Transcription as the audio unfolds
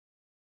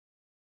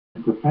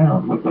to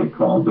found what they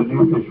called the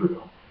New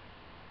Israel.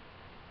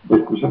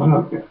 This was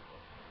America.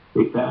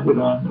 They founded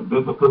on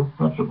biblical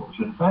principles.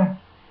 In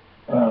fact,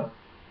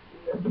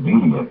 the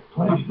media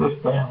plays this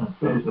down and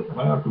says that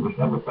America was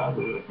never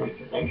founded as a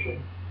Christian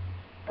nation,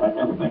 and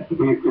never meant to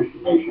be a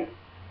Christian nation.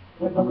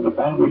 And some of the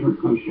founders were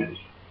Christians.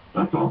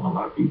 That's all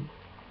malarkey,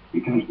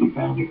 because the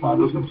founding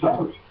fathers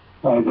themselves,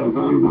 by their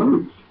very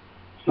words,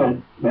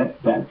 said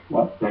that that's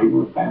what they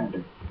were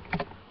founded.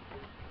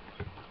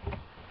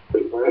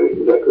 They founded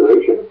the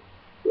Declaration,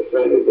 they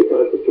founded the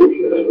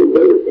Constitution, and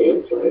whoever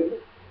can sign it.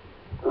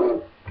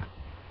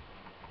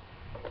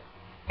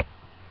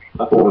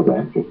 For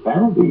them to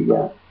found the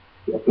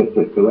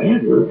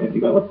land here and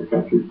develop the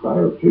country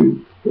prior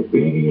to it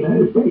being the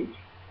United States.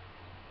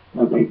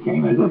 Now they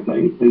came, as I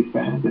say, they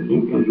found the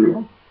New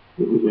Israel.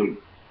 The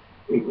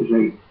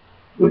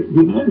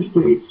United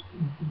States,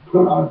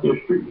 for our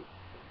history,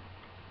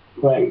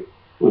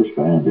 was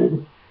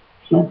founded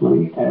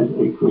simply as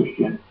a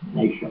Christian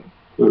nation,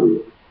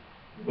 period.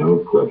 No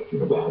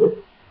question about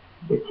it.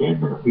 It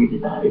cannot be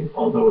denied,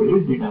 although it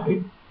is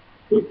denied.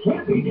 It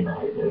can't be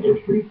denied that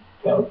history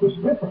tells us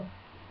different.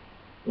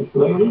 It's the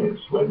way it is,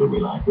 whether we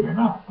like it or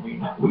not. I mean,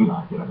 not we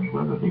like it. I mean,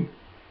 whether the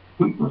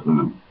people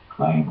who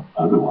claim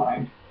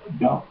otherwise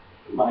don't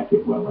like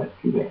it, well, that's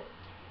too bad.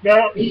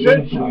 Now,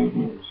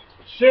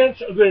 since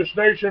this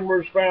nation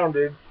was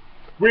founded,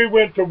 we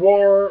went to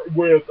war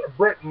with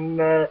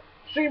Britain.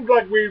 Seems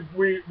like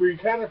we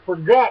kind of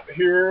forgot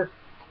here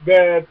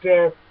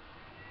that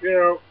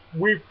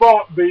we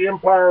fought the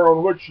empire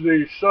on which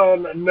the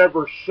sun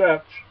never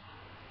sets,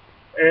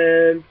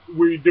 and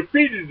we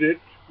defeated it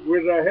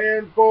with a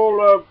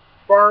handful of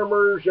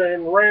farmers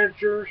and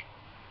ranchers,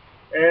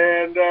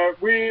 and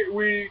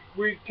we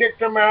kicked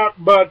them out.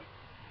 But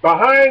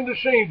behind the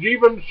scenes,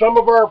 even some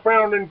of our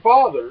founding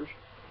fathers,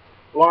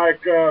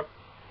 like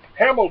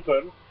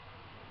Hamilton,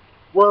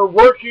 were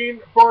working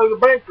for the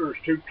bankers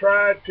to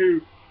try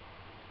to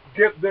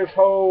get this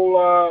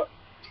whole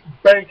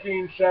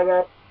banking set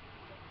up,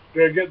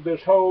 to get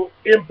this whole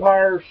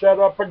empire set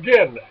up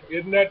again.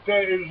 Isn't that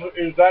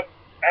is that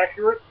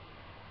accurate?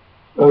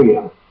 Oh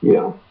yeah.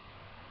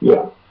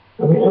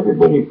 I mean,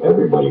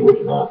 everybody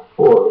was not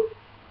for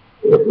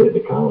in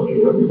the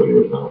colonies. Everybody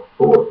was not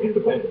for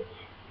independence.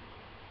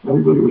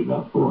 Everybody was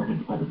not for an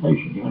independent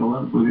nation. You had a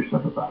lot of British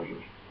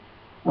sympathizers.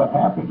 What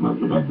happened was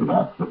it ended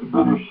up that the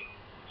British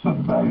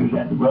sympathizers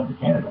had to run to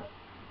Canada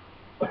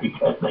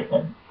because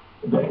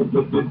it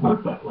just didn't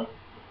work that way.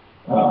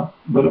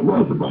 But it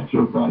was a bunch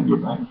of, you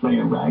might say,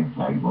 a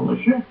ragtag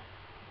militia,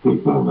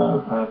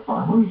 people,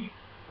 farmers,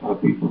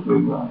 people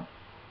who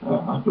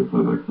hunted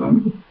for their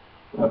food.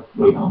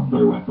 They owned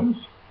their weapons,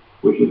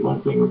 which is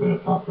one thing we're going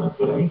to talk about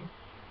today.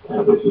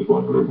 This is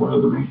one of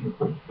the reasons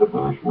the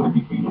British were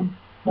defeated.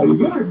 Now,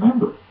 you've got to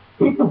remember,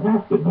 people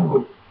have to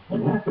know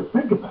and have to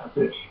think about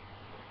this.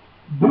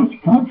 This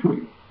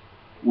country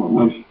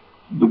was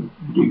the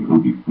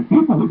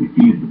people who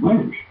defeated the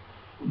British.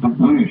 The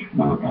British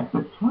were, at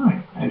the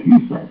time, as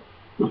you said,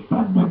 the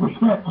sun never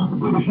set on the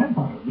British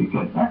Empire,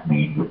 because that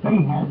means that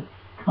they had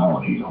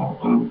colonies all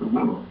over the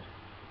world.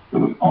 There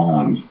was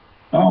always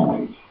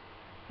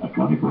a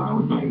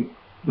 24-hour day.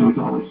 There was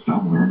always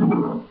somewhere in the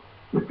world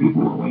that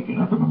people were waking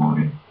up in the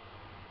morning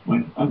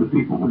when other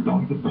people were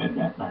going to bed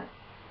that night.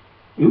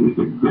 It was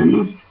the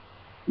greatest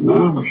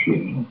war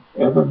machine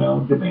ever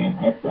known to man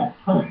at that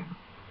time,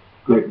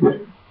 Great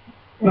Britain.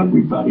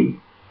 Everybody,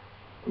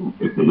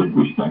 if they didn't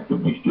respect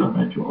them, they still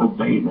had to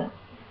obey them.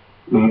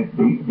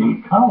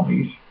 The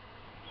colonies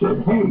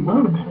said, hey,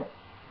 wait a minute,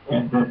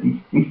 and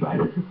then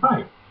decided to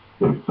fight.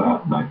 They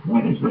fought, my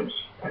point is this,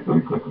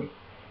 very quickly,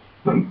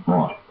 they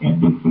fought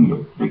and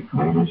defeated the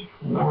greatest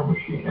war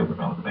machine ever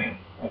known to man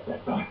at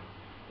that time.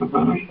 The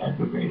British had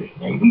the greatest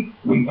navy.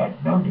 We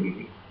had no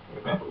navy.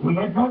 Remember, we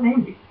had no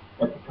navy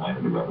at the time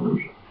of the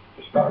Revolution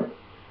to start.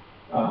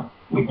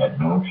 We had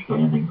no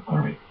standing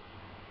army.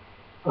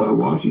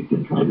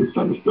 Washington tried to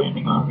set a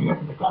standing army up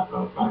in the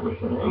Continental Congress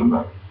and said, hey,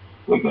 look,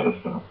 we got to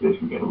stop this.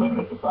 We got to limit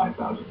it to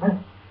 5,000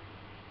 men.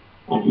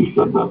 And he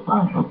said, well,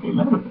 fine, okay,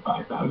 limit it to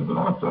 5,000, but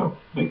also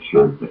make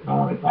sure that no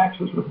one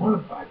attacks us with more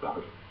than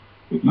 5,000.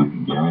 If you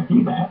can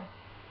guarantee that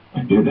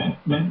and do that,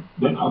 then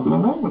I'll go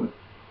along with it.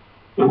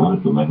 They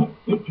wanted to limit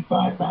it to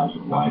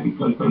 5,000. Why?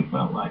 Because they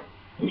felt like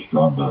a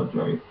strong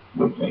military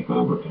would take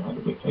over and have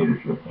a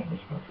dictatorship in this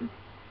country.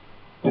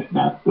 That's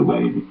not the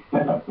way it's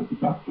set up with the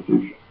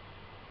Constitution.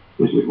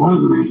 This is one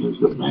of the reasons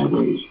that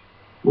nowadays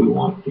we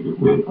want to get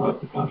rid of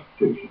the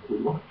Constitution.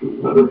 We want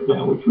to water it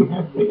down, which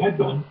they had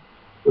done.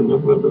 The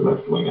liberal, the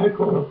left wing, I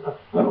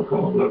don't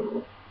call them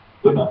liberal.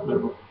 They're not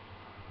liberal.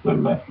 They're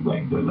left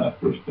wing, they're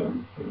leftist, they're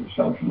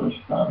socialist,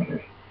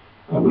 communist.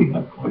 We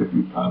have quite a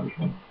few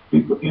congressmen,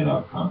 people in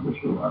our Congress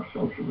who are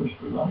socialists.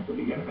 We want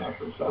to get a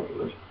national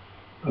socialist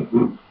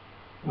group.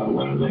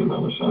 What are they?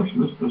 Well, a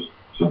socialist is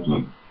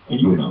simply, and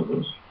you know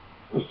this,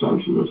 a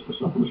socialist, the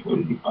simplest way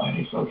to define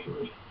a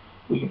socialist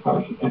is a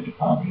person that's a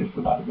communist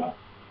without a gun.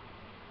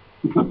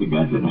 You put the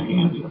guns in their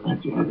hands and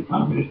that's the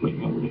communist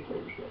thing, and the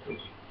dictatorship.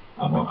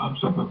 I'm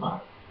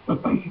simplifying,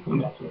 but basically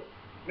that's it.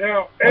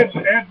 Now, That's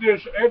it.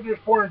 at this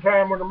point in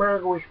time when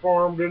America was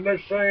formed, in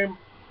this same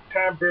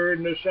time period,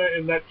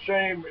 in that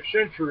same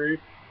century,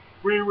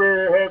 we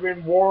were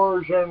having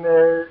wars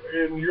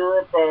in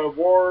Europe,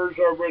 wars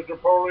with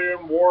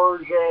Napoleon,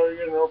 wars,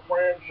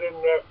 France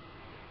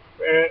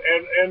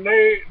and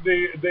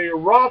the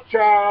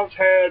Rothschilds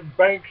had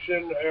banks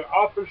and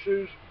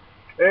offices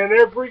in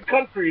every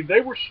country.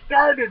 They were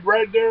started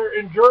right there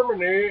in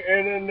Germany,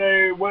 and then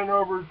they went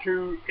over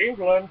to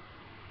England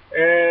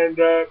and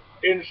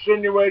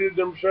insinuated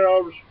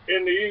themselves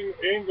in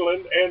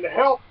England and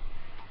helped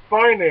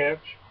finance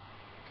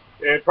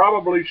and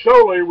probably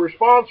solely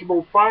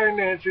responsible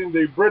financing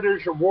the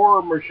British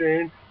war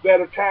machine that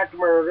attacked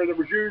America, that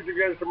was used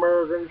against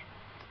Americans,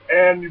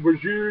 and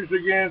was used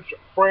against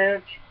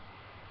France.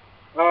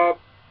 Uh,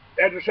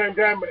 at the same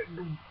time,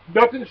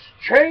 nothing's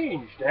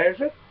changed, has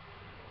it?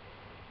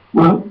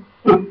 Well,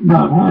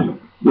 no, it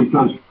hasn't.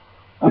 Because,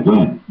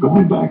 again,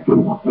 going back to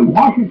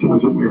Washington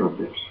was aware of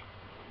this.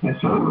 And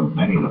so were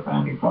many of the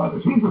founding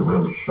fathers. These were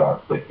really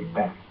sharp-thinking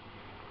men.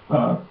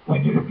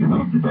 If you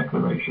read the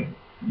Declaration,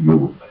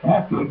 you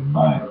have to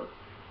admire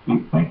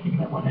the thinking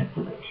that went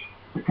into this.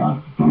 The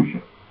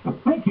Constitution, the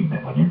thinking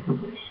that went into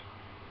this.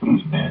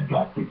 These men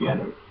got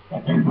together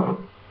and they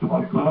wrote the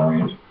most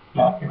glorious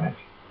documents.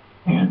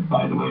 And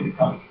by the way, the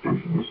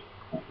Constitution is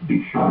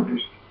the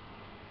shortest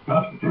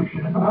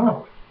Constitution in the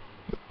world,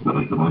 but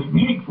it's the most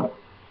meaningful.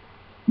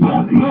 The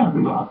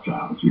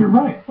Rothschilds, you're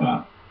right.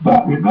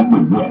 But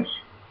remember this.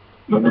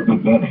 In the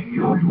beginning,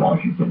 George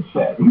Washington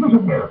said, he was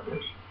aware of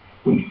this,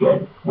 he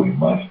said, we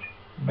must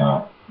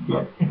not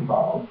get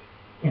involved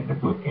in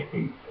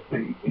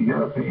the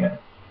European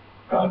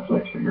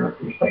conflicts, the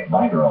European state,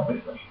 mind their own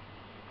business.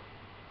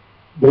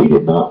 They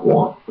did not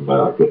want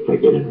America to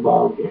get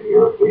involved in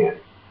European.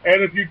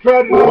 And if you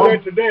try to do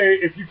that today,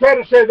 if you try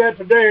to say that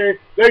today,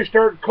 they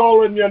start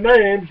calling you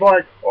names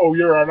like, oh,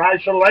 you're an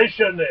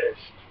isolationist.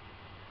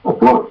 Of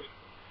course.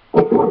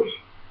 Of course.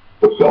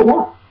 But so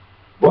what?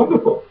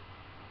 Wonderful.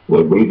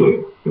 What we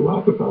do, the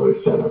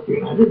Rockefellers set up the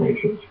United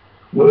Nations.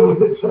 Where was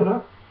it set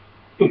up?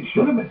 It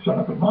should have been set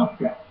up in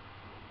Moscow.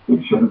 It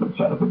should have been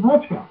set up in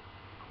Moscow.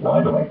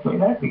 Why do I say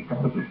that?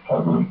 Because it's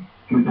totally,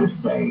 to this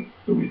day,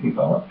 it was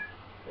developed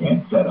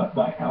and set up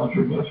by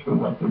Alger, who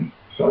was the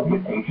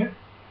Soviet agent,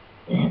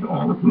 and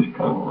all of his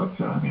cohorts.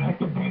 I mean, I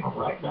can name them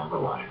right down the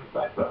line. In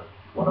fact,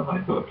 one of my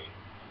books,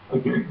 A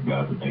Great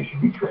God, the Nation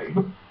Betrayed,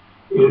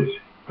 does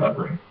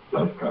cover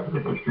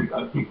the history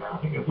of the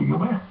founding of the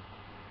UN.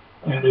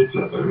 And it's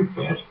a very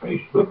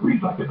fast-paced book,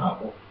 reads like a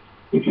novel.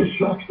 It just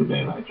shocks the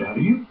daylights out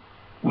of you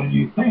when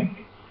you think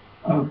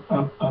of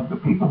the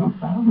people who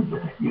founded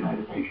the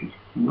United Nations,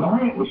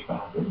 why it was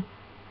founded,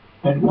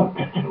 and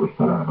it was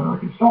put on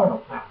American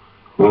soil. Now,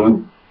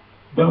 who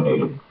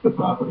donated the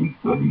property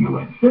for the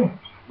UN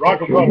stamps?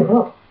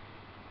 Rockefeller.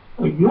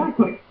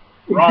 Exactly.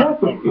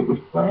 Exactly. It was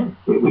planned.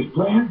 It was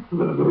planned from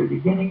the very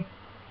beginning.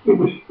 It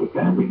was the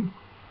founding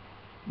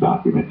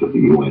documents of the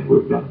UN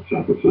were done in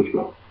San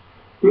Francisco.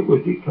 It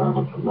was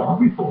determined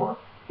long before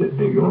that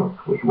New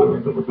York was where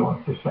they were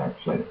going to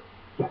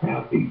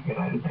have the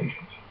United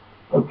Nations.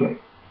 Okay.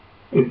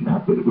 It's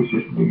not that it was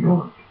just New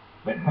York,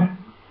 Manhattan.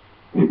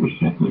 It was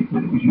simply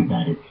that it was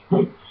United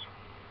States.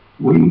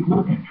 We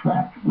were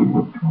entrapped. We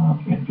were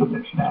drawn into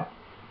this. Now,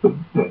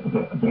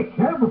 the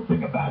terrible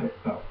thing about it,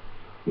 though,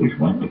 is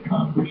when the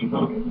Congress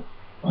voted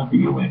on the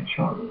UN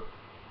Charter,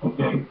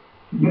 okay?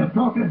 Yeah, I'm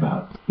talking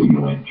about the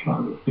UN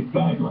Charter, the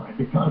guideline,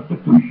 the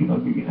Constitution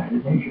of the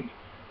United Nations.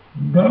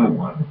 No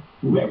one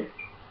read it.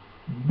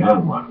 No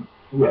one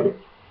read it.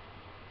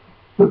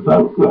 The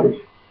vote was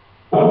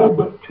all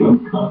but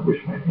two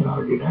congressmen in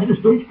our United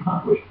States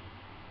Congress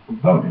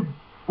voted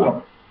for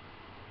it.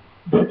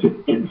 That's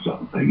an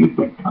insult. Now, you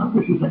think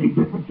Congress is any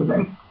different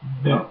today?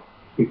 No,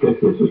 because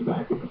this is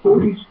back in the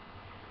 40s,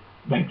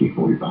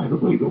 1945, I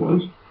believe it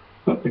was.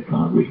 But the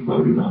Congress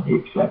voted on the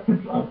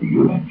acceptance of the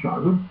UN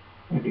Charter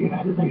and the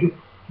United Nations.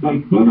 They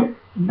did it.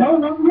 No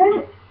one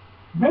read it.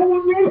 No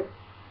one read it.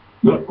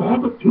 Yet all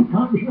but two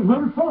congressmen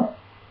voted for it.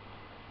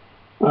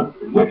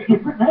 What's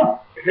different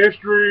now?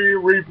 History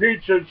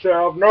repeats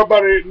itself. I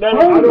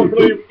don't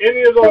believe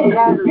any of those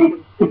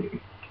congressmen.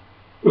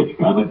 It's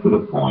coming to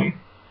the point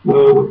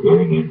where we're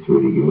getting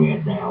into the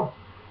UN now,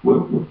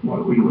 what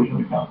we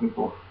originally founded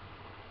for.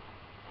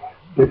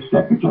 The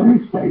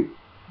Secretary of State,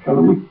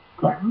 Hillary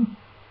Clinton,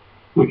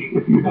 which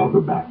if you know the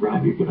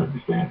background, you can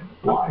understand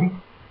why.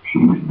 She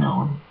was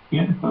known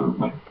when her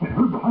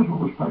husband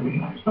was president of the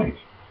United States.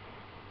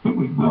 It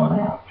was brought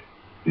out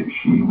that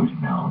she was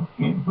known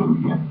in her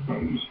young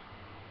days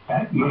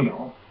at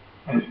Yale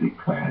as the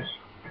class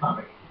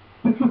comic.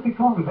 That's what they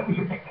called her. That was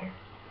her nickname,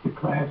 the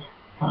class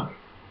comic.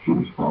 She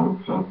was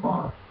so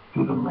far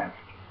to the left,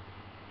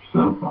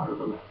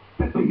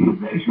 that they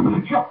used her as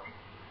a joke.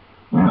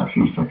 Now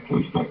she's from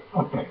K-State.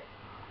 Okay.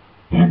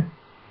 And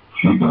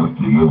she goes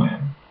to the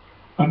UN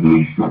under the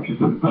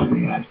instructions of the President of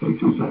the United States,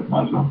 who's a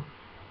Muslim,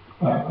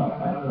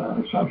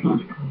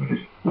 socialist,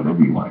 communist,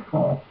 whatever you want to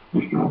call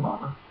Mr.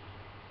 Obama.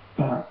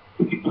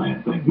 It's a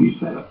planned thing. He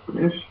set up for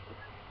this.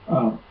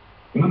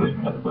 He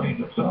doesn't have the brains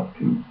himself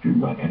to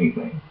run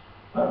anything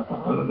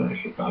other than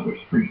a Chicago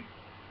street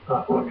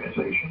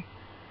organization.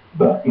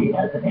 But he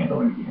has the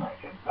handlers behind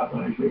him.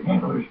 When I say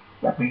handlers,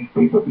 that means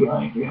people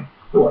behind him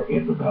who are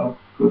in the know,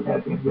 who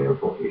have him there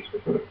for a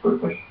specific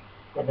purpose,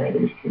 and that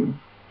is to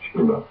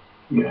screw up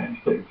the United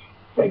States,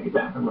 take it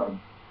down the road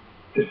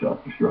to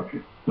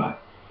self-destruction.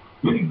 But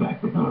getting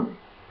back to Hillary,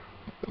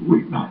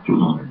 not too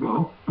long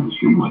ago,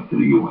 she went to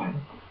the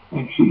UN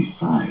and she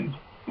signed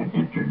an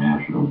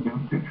international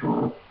gun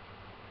control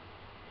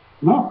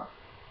law.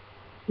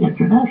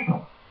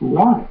 International.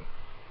 Why?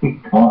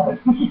 Because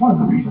this is one of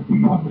the reasons the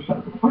UN was set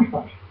up in the first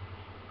place.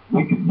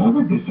 We could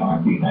never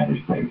disarm the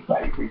United States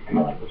by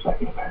repealing the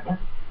Second Amendment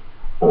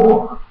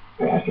or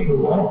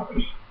passing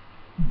laws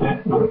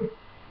that would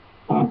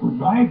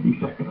override the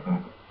Second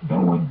Amendment. No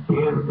one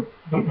dared,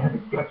 didn't have the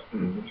guts to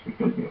do this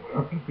because the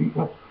American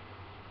people,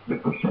 the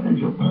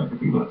percentage of American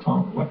people that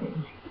own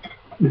weapons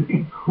is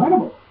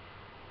incredible.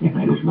 And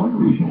that is one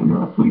reason we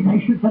are a free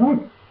nation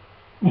today.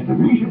 And the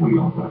reason we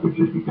own weapons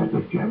is because,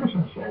 as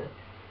Jefferson said,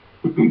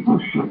 the people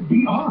should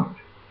be armed.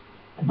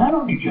 And not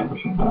only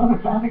Jefferson, but other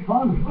founding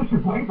fathers. This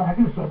is way back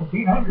in the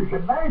 1700s.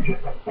 Imagine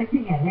that,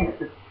 thinking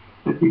ahead,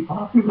 that the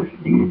populace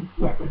needed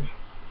weapons.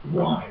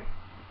 Why?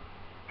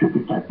 To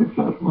protect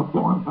themselves from a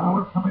foreign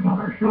power coming on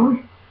our shores?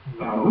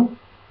 No.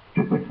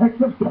 To protect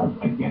themselves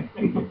against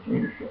a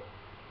dictatorship.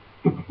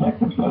 To protect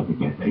themselves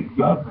against a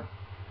government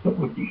that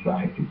would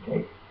decide to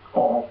take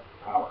all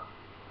power.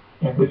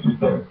 And this is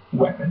their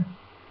weapon.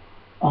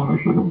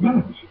 Ownership of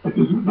guns. This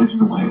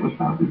is why it was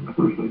founded in the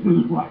first place.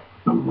 This is why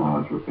the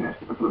laws were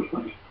passed in the first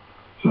place.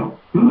 So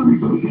Hillary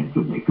goes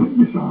into, they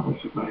couldn't disarm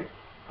us by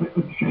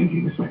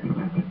changing the Second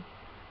Amendment.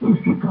 It was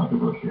too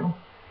controversial.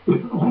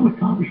 If all the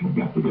congressmen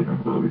got together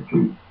and voted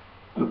to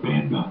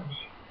ban guns,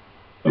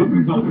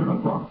 every voter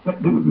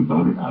that would be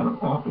voted out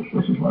of office.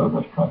 This is one of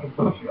the most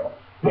controversial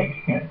things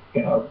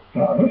in our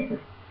history.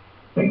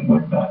 They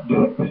would not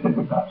do it because they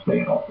would not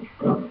stay in office.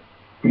 Period.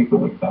 People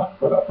would not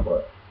put up for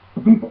it.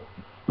 The people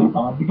who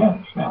armed the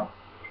guns. Now,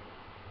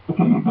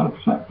 okay, you go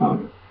a step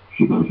further.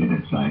 She goes in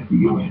and signs the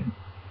UN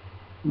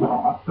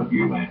law, the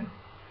UN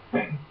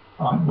thing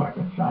on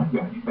weapons, on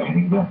guns,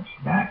 banning guns,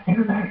 not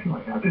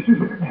internationally. Now, this is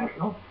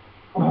international.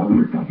 All the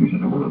other countries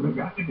in the world have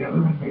got together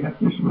and made up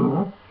this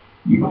rule.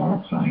 You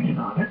all sign in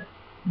on it.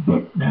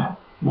 But now,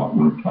 what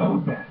we're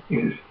told then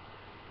is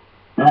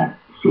that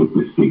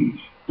supersedes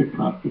the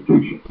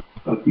Constitution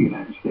of the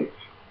United States,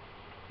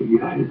 the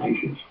United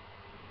Nations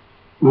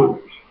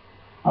rulings.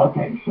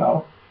 Okay,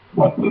 so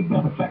what they've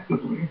done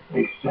effectively,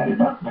 they set it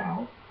up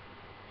now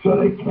so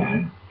they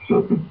can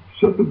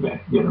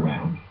circumvent, get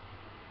around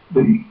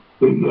the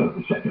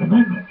Second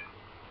Amendment.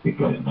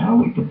 Because now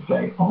we can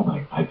say,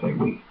 I say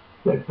we,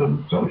 that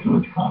the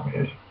socialist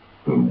communists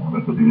who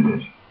wanted to do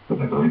this from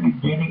the very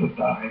beginning of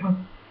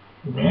time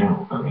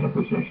now are in a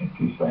position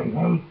to say,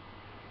 hey,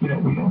 we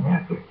don't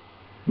have to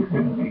get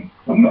rid of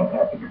we don't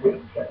have to get rid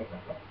of the Second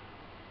Amendment.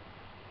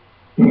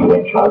 The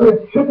UN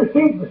Charter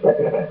supersedes the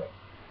Second Amendment.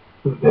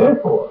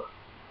 Therefore,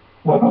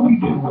 what do we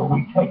do when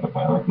we take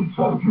American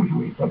soldiers,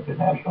 we take the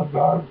National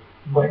Guard,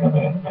 bring them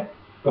in and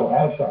go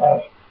house to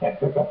house and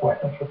pick up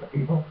weapons from the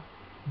people?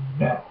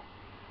 No.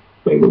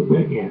 They would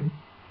bring in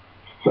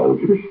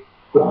soldiers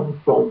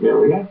from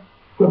Bulgaria,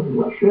 from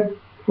Russia,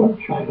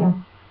 from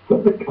China,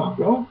 from the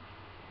Congo,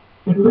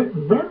 and let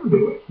them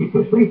do it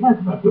because they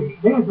have nothing,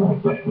 they have no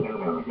investment in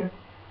America.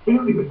 They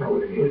don't even know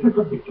what it is. They're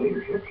from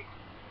dictatorships.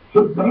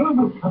 So they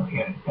will come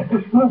in, and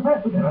this will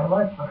happen in our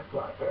lifetime.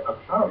 I'm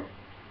sorry,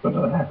 but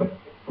it'll happen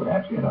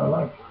perhaps in our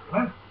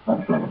lifetime.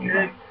 I'm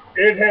 79.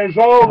 It has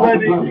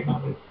already,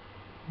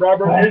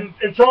 Robert,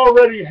 it's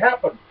already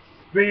happened.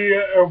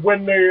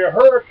 When the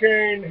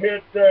hurricane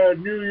hit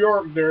New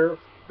York there,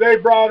 they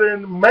brought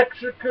in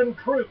Mexican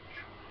troops.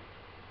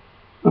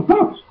 Of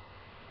course.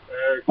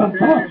 Of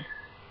course.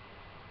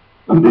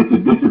 But this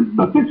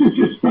is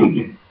just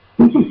staging.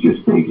 This is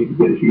just staging to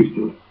get us used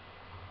to it.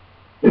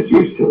 It's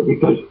used to it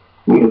because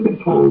we have been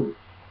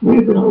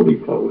already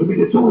told. I mean,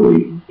 it's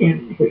already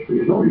in history.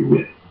 It's already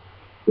written.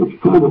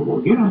 It's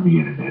provable. Get on the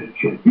internet and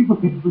check. People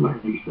can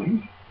learn these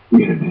things. The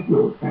internet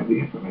will have the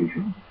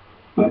information.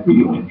 But the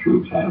UN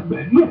troops have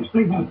been, yes,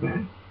 they have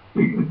been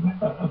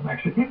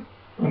Mexican.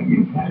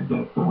 You've had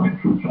foreign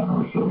troops on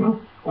our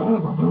soil. All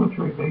of our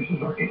military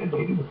bases are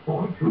inundated with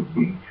foreign troops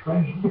being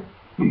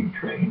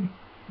trained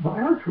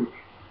by our troops.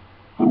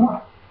 For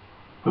what?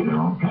 For their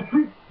own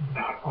country?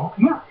 Not all.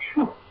 Yeah,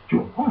 sure, to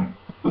a point.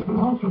 But they're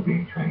also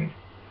being trained.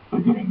 They're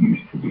getting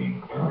used to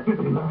being American.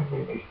 They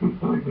learn they speak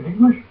very good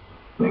English.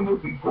 They will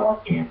be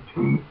brought in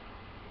to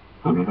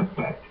put in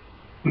effect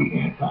the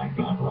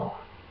anti-gun law.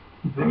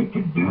 They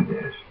can do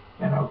this,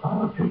 and our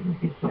politicians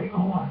can say,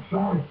 I'm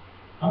sorry,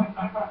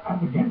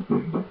 I'm against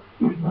this, but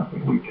there's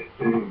nothing we can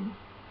do.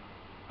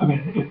 I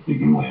mean, it's the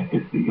UN,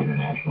 it's the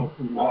international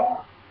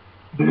law.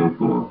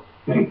 Therefore,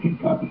 they can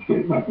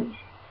confiscate weapons.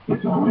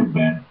 It's already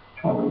been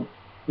told,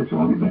 it's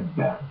already been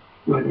done,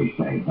 where they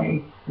say,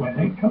 hey, when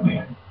they come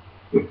in,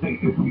 if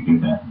we do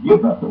not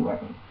give up a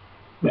weapon,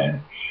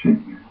 then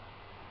shoot you.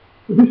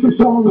 This is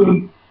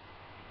already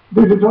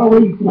Because it's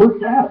already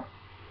worked out.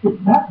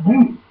 It's not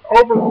new.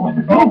 So when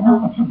the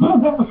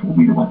blue helmets will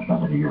be the ones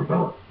coming to your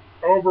door.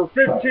 Over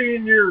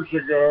 15 years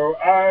ago,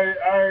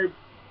 I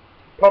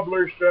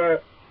published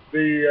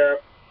the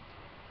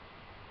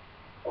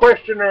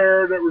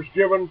questionnaire that was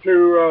given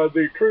to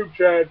the troops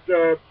at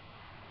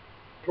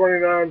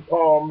 29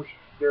 Palms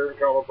there in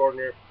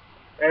California,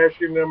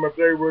 asking them if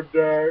they would,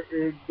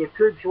 the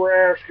troops were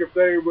asked if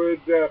they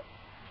would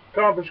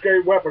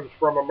confiscate weapons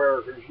from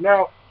Americans.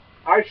 Now,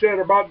 I said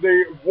about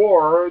the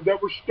war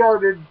that was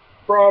started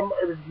from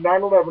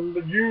 9/11,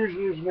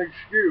 used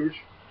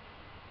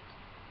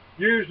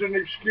an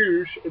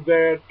excuse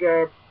that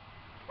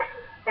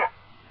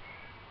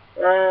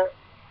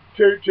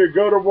to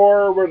go to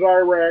war with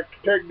Iraq, to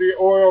take the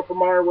oil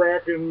from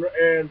Iraq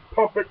and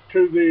pump it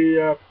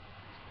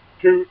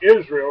to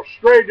Israel,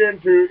 straight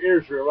into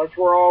Israel. That's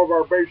where all of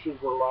our bases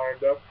were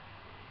lined up.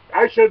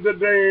 I said that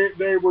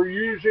they were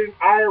using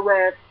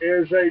Iraq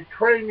as a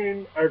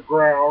training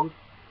ground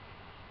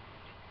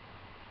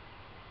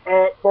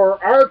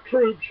for our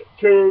troops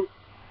to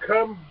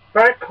come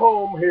back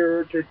home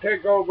here to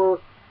take our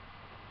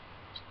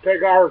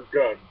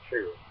guns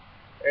here.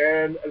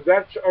 And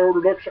that's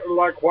looks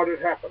like what had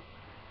happened.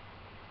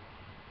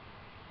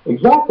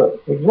 Exactly.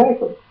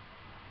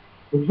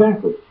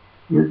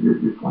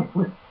 You're quite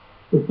correct.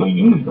 The thing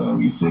is, though,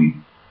 you see,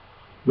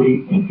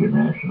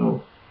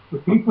 the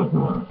people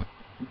who are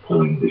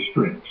pulling the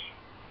strings,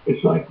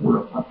 it's like we're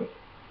a puppet,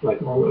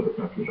 like all other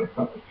countries are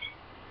puppets,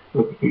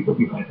 with the people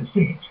behind the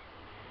scenes.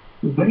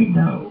 They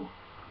know,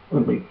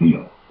 or they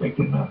feel, they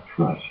cannot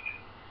trust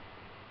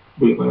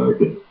the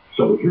American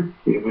soldier,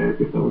 the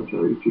American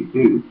military to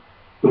do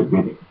their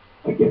bidding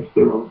against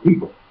their own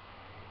people,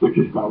 which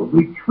is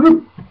probably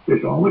true.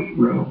 There's always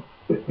room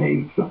that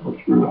some will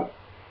screw up.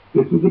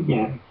 This is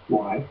again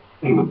why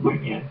they would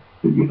bring in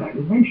the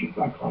United Nations.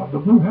 I call them the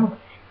Blue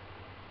Helmets,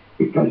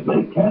 because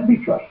they can be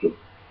trusted.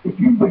 If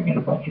you bring in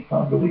a bunch of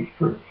Congolese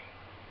troops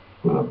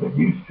who have been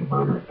used to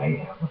murder and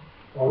mayhem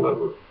all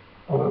over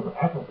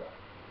Africa,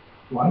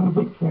 why would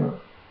they care?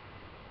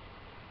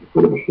 You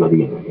put them a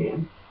study in their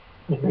hand,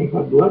 and they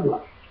have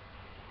bloodlust.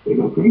 They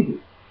go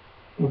crazy.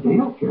 And they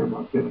don't care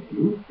about killing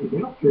you. They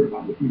don't care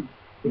about if you,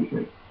 they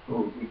say,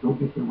 oh, they go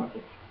get their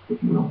weapons.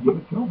 If you don't give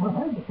it to them, well,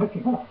 hey, they cut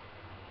you off.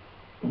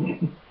 So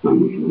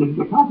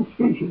the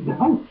confiscation, the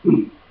whole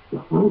key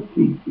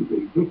to the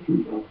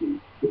victory of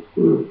the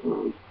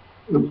territories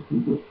is to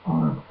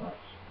disarm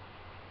us.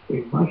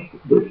 They must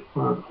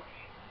disarm us.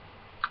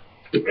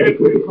 Because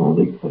we're the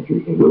only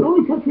country, and we're the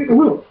only country in the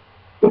world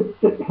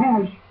that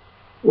has,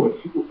 or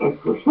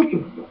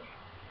Switzerland does.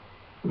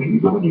 I mean, you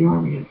go in the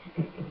army and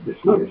the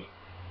Swiss,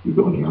 you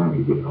go in the army,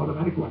 you get an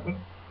automatic weapon,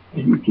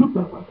 and you keep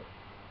that weapon.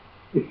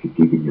 It's to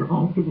keep in your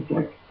home to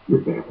protect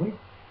your family,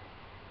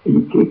 and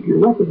you keep your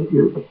weapon that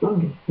you're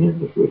assigned in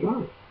the Swiss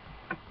Army.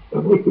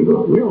 And most people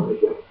don't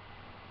realize that.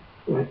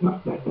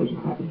 That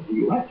doesn't happen in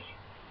the U.S.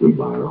 We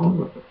buy our own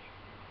weapons.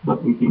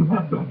 But we do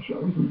have gun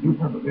shows, we do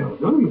have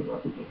availability of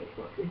weapons in this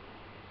country.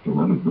 So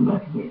what is the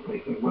next big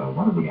place? Well,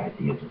 one of the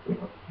ideas that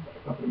came up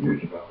a couple of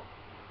years ago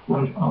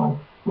was,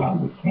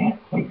 we can't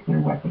take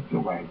their weapons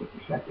away with the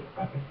Second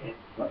Amendment in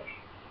place.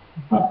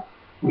 But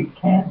we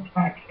can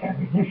tax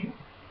ammunition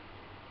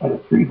at a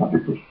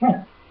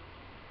 300%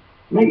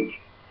 rate.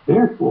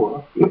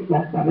 Therefore,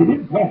 now they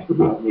didn't pass the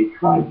bill, they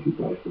tried to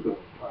pass the bill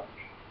in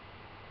Congress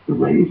to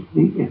raise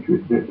the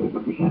interest, the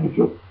percentage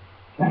of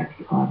tax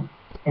on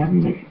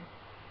ammunition,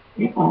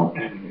 all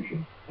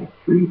ammunition, at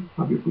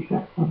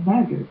 300%.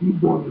 Imagine if you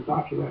bought a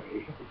box of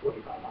ammunition for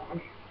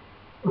 $25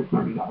 or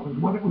 $30,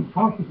 what it would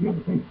cost if you had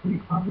to pay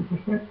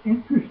 300%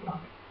 interest on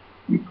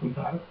it. You could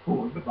not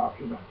afford the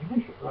box of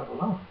ammunition, let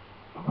alone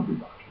 100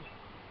 boxes.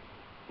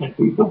 And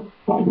people,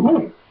 by the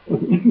way,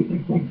 the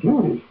interesting thing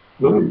too is,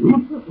 very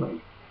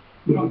recently,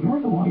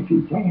 during the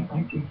Y2K in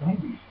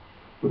 1990s,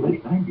 the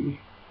late 90s,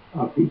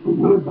 people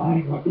were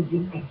buying weapons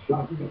and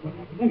stocking up on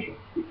ammunition,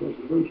 because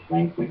the very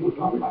same thing we're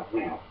talking about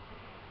now.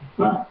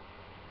 But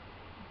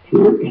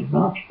here in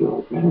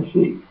Knoxville,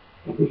 Tennessee,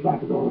 and this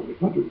happened all over the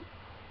country,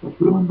 but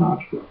here in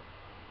Knoxville,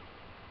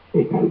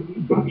 they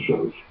had gun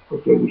shows.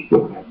 Okay, we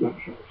still have gun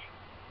shows.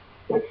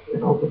 That's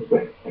an open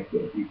thing.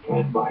 You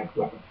can buy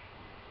weapons.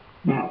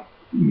 Now,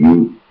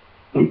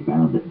 they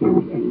found that there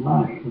was a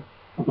line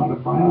about a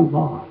mile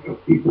long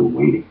of people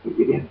waiting to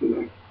get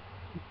into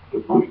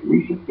the most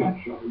recent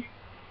gun shows,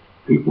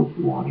 people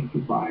wanting to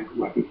buy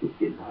weapons that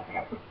did not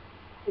have them,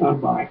 or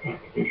buy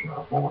ammunition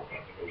or more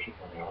ammunition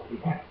than they already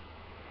had.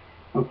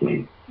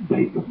 Okay,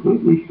 they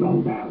completely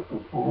sold out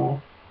of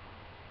all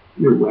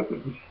your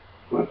weapons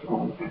plus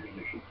all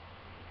ammunition.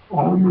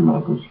 All your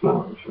local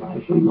stores, when I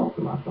say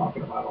local, I'm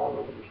talking about all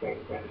over the state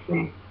of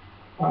Tennessee,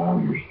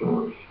 all your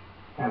stores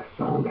have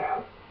sold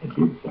out and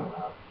did sell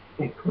out.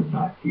 They could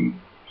not keep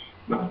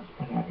guns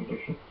and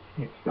ammunition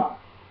in stock.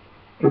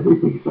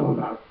 Everything sold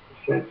out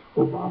since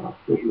Obama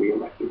was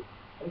reelected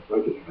as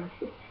President of the United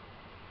States.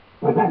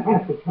 Now that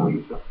has to tell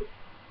you something.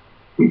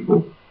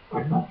 People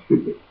are not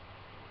stupid.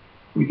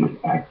 We just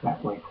act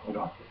that way quite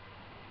often.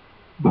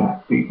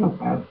 But people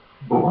have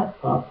bought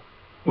up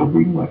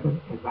every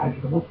weapon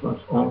imaginable plus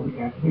all the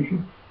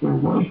ammunition. There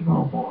was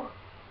no more.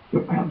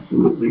 So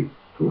absolutely,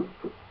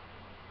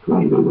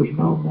 Clay, there was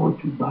no more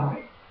to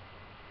buy.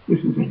 This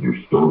is in your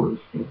stores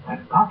in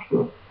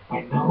Knoxville.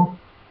 I know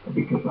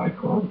because I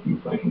called a few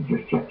places,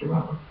 just checked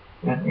around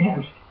and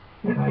asked,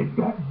 and I'd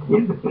gotten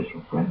wind of this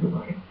from friends of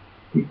mine,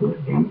 people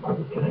that knew, and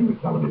they were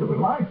telling me there were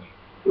lines.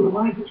 There were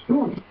lines of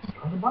stores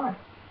trying to buy.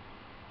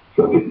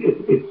 So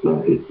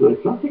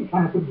it's something's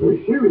happened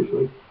very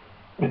seriously,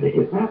 and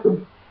it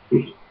happened.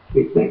 They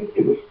think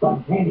it was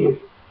spontaneous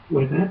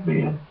when that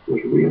man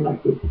was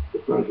reelected the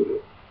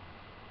president.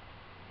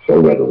 So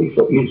readily,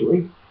 so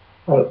easily,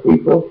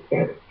 people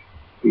panicked.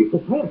 People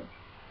panicked.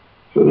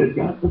 So there's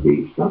got to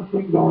be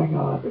something going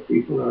on that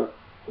people are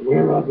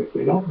aware of. If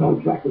they don't know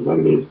exactly what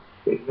it is,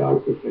 they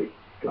know it's a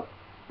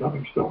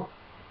coming storm.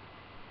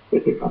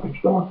 It's a coming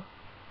storm.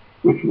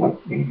 Which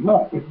means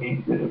what? It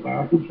means that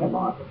Americans have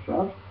armed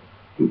themselves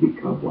to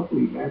become what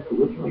we had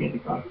originally in the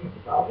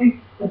Continental Colony,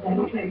 and that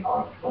is an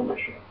armed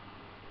militia.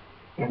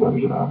 And what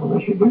does an armed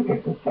militia do?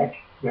 It protects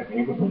their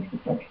neighborhoods,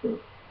 protects their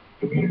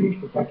communities,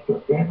 protects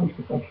their families,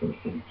 protects their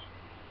cities.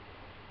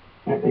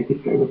 And they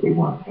can say what they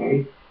want.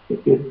 Hey, they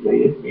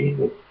didn't mean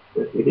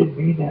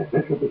that.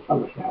 That's what they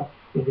tell us now.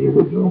 In the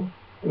original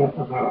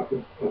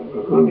America,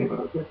 early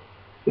America,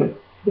 that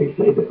they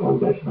say that, oh,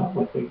 that's not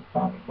what the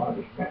founding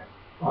fathers meant,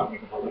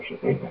 arming a militia.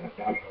 They meant a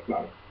national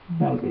guard.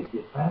 No, they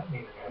did not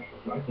mean a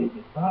national guard. They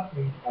did not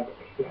mean having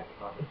a standing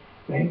army.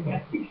 They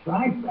meant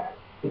besides that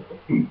the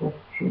people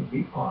should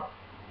be armed.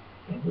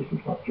 And this is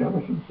what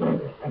Jefferson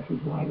said, and this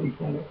is why they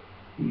said it.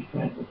 He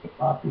said that the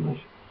populace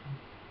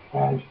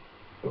has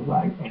the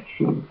right and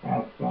should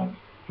have guns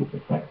to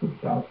protect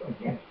themselves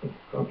against an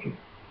approaching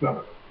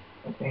government,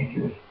 a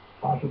dangerous,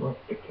 possible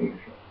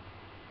dictatorship.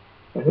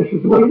 And this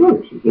is the way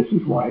it is. This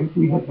is why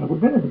we have never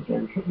been a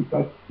dictatorship,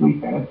 because we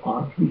had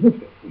armed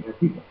resistance. We had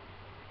people.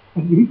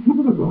 And these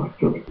people are going to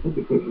kill each other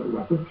because their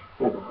weapons,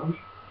 their arms,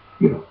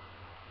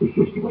 it's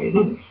just the way it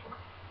is.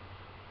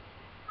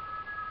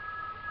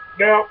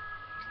 Now,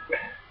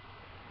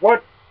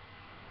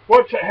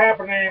 what's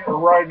happening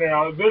right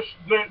now?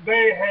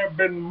 They have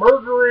been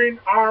murdering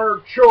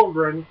our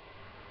children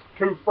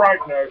to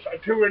frighten us,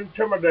 to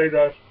intimidate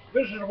us.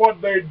 This is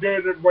what they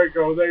did at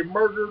Waco. They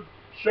murdered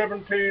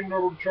 17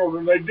 little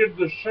children. They did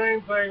the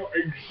same thing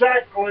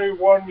exactly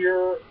 1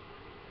 year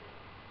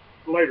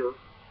later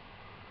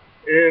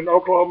in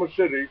Oklahoma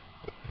City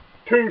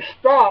to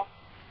stop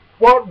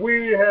what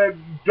we had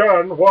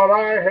done, what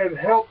I had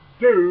helped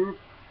do.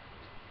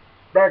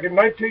 Back in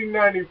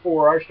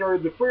 1994, I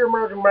started the Free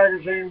American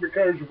Magazine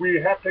because we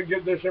have to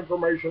get this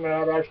information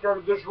out. I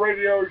started this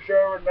radio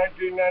show in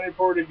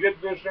 1994 to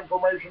get this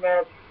information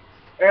out,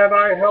 and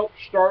I helped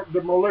start the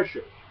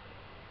militias.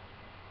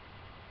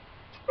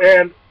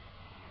 And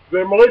the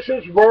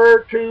militias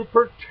were to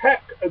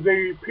protect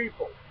the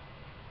people.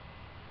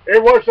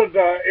 It wasn't,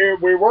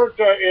 we weren't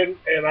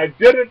and I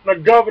did it in the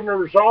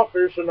governor's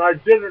office, and I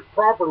did it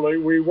properly.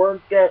 We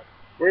weren't a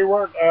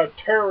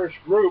terrorist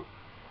group.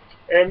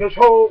 And this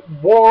whole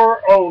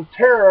war on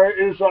terror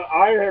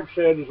I have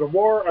said, is a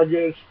war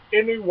against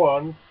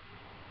anyone,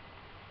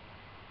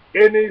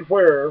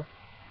 anywhere,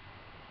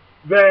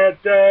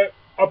 that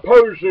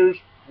opposes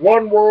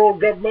one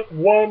world government,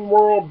 one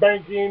world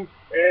banking,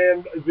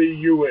 and the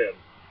UN.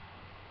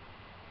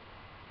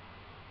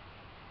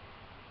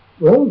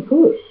 Well, of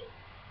course.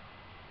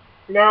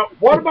 Now,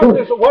 what about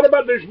this? What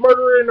about this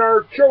murdering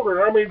our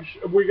children? I mean,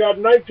 we got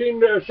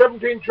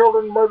 17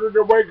 children murdered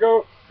in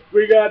Waco.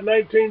 We got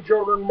 19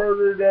 children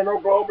murdered in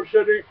Oklahoma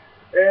City,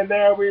 and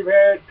now we've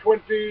had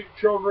 20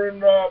 children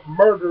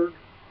murdered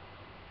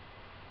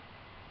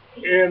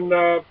in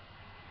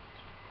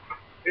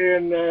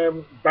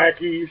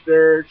back east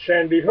there at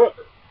Sandy Hook.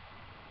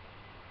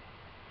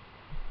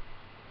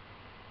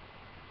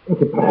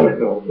 It's a pattern,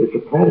 though. It's a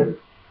pattern.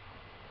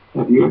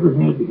 Have we ever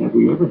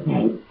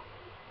had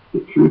the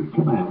truth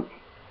come out,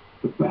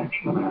 the facts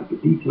come out, the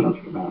details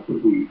come out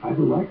that we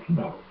either like to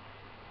know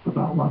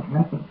about what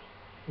happened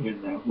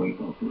in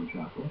Waco, for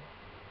example?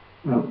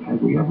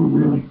 Have we ever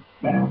really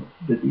found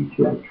the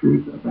detailed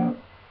truth about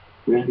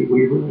Randy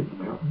Weaver in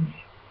the mountains,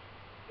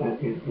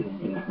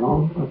 in a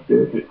home up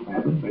there, a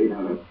cabin made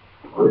out of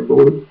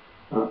cardboard,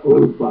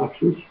 old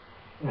boxes,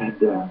 and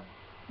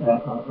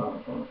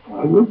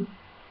plywood?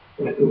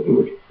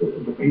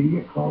 The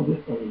media called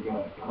it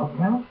a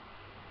compound.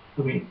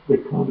 I mean, they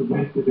called it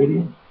West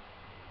Davidian,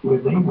 where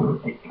they were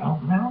a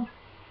compound,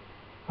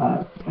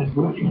 and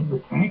brought in the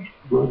tanks,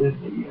 brought in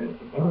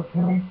the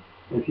military,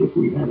 as if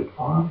we had an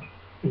armed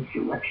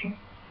insurrection.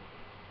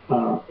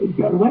 It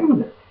got away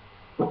with it.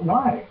 But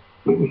why?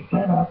 It was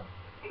set up,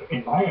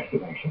 in my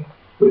estimation,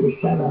 it was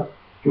set up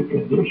to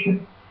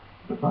condition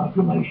the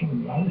population of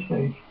the United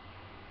States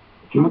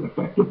to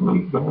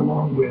effectively go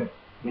along with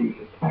these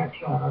attacks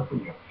on our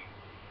freedoms.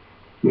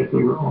 Yet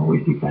they were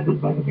always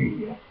defended by the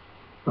media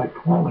by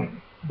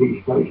calling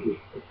these places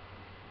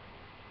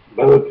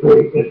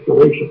military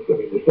installations, I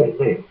mean, the same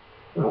name,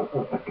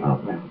 a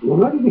compound. Well,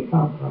 what does a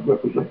compound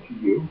represent to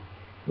you?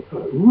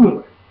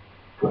 Really,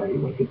 clay,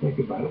 when you think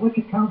about it, what's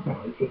a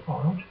compound? It's an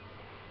armed,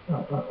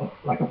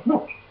 like a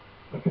fort,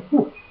 like a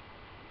fort.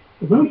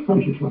 Those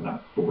places were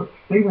not forts.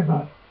 They were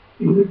not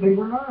either. They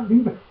were armed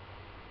either.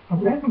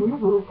 Randy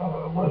Weaver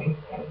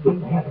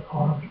didn't have an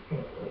armed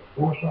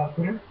force out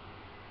there.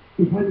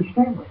 He had his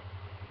family.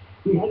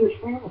 He had his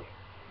family.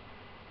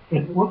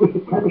 And what was the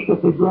premise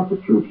that they brought the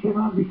troops in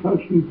on? Because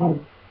he had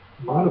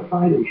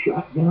modified a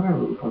shotgun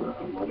or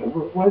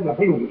whatever it was. I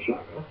think it was a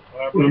shotgun.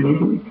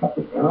 Illegally cut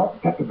the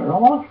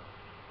barrel off.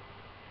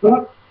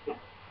 But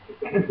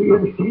have we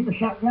ever seen the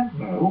shotgun?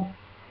 No.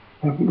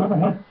 Have we ever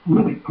had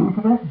really proof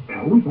of that?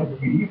 No. We've had the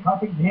media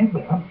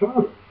propaganda. I'm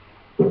sorry.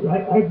 But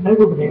I've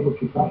never been able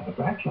to find the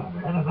facts on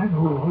that, and I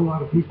know a whole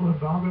lot of people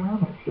involved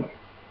around that stuff.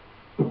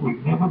 But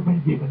we've never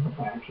been given the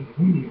facts, and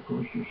the media, of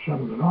course, just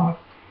shoveled it off,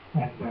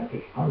 and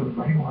it's part of the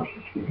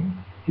brainwashing scheme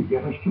to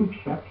get us to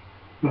accept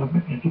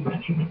government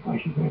intervention in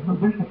places they have no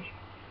business.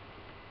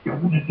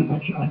 Government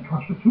intervention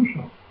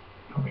unconstitutional,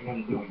 coming in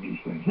and doing these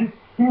things.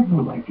 They have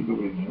no right to go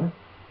in there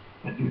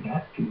and do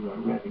that to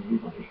Randy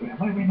Weaver and his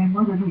family. I mean, they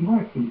murdered his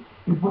wife.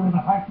 They put in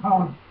a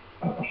high-powered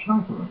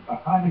sniper, a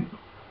highly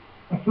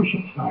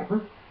efficient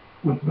sniper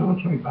with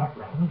military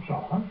background and so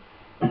on,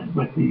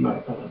 with the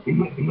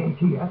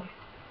BATF.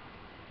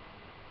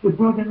 They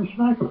brought in a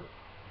sniper.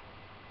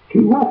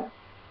 To what?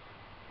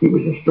 He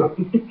was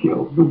instructed to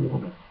kill the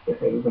woman, the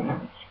head of the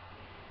house.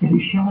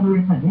 And he shot her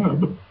in the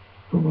head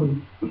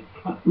from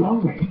a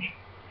long range,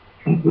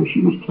 and she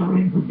was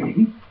carrying her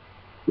baby,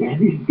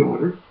 Randy's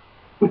daughter,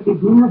 but they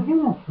blew her head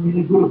off. I mean,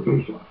 they blew her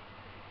face off.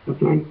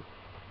 Okay?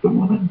 The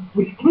woman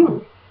was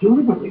killed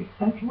deliberately.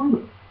 That's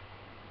murder.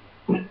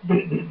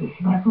 The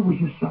sniper was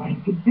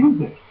assigned to do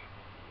this.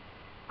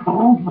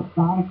 Cold,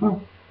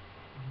 methodical,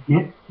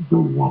 get the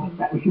woman.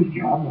 That was his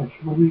job. That's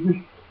what he was.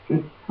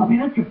 I mean,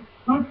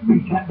 let's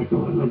be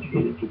technical and let's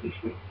get into this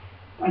thing.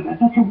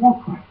 That's a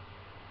war crime.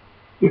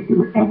 If there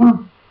were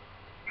ever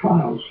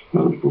trials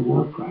held for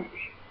war crimes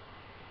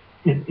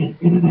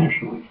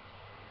internationally,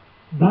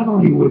 not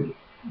only would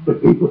the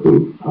people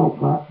who Pol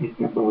Pot in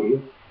Cambodia,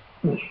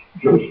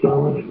 Joe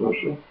Stalin in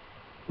Russia,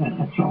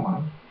 and so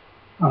on,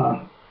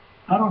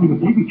 not only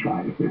would they be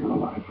tried if they were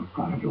alive for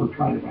crimes, or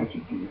tried in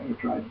absentia, or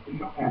tried,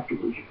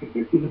 afterwards and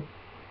convicted.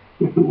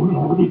 If they weren't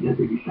already dead,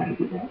 they'd be sentenced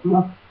to death.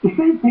 Well, the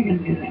same thing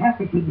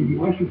happens in the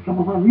U.S. with some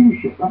of our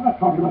leadership. I'm not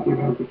talking about the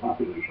American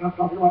population. I'm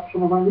talking about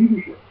some of our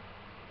leadership.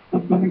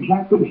 They've done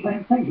exactly the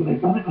same things, and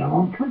they've done it in our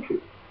own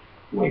country.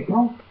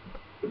 Waco,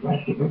 the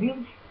West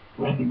Davidians,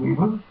 Randy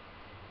Weaver,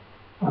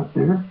 out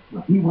there,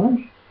 where he was.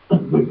 A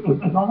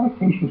lot of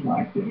cases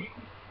like this.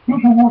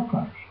 These are war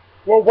crimes.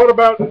 Well, what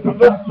about,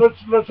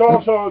 let's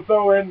also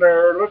throw in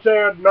there, let's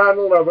add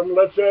 9/11,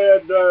 let's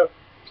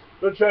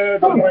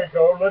add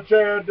Waco, let's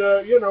add,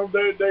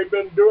 they've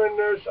been doing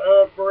this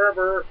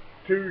forever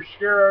to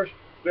scare us.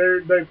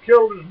 They've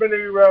killed as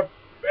many,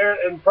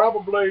 and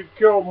probably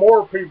killed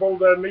more people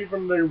than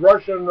even the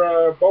Russian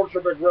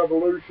Bolshevik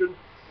Revolution.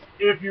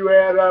 If you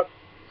add up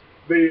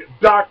the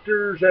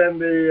doctors and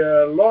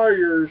the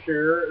lawyers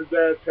here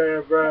that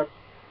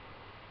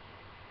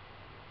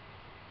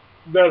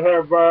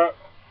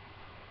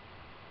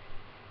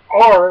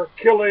are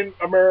killing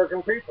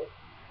American people.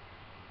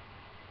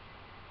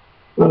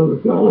 Well,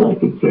 all I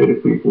can say to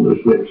people is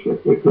this: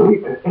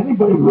 if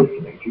anybody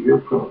listening to your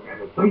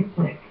program, if they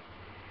think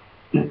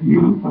that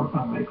you or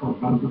I or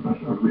both of us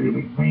are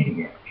really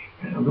maniacs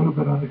and a little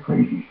bit on the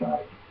crazy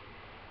side,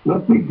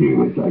 what they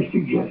do is I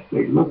suggest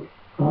they look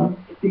on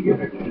the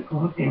internet,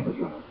 on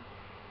Amazon,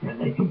 and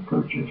they can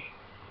purchase,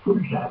 for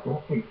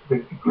example,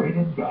 the Great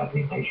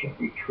Ungodly Nation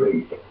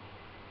Betrayed.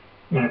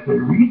 And if they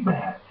read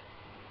that,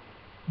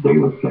 they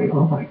will say,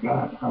 oh my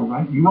God, how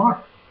right you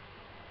are.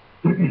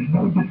 There is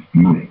no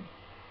disputing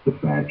the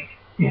facts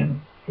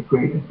in the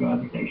Great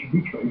Ungodly Nation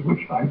Betrayed,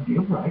 which I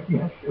did write.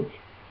 Yes, it's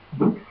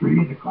book 3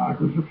 in the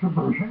Chronicles of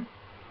Subversion.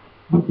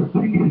 But the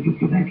thing is,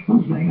 it's an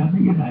expose on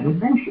the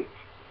United Nations.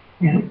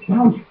 And it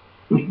tells,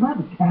 it's not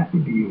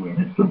attacking the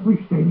UN, it's simply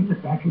stating the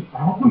facts as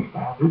how it was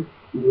founded,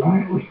 why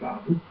it was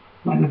founded,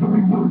 by the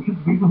very words of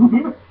the people who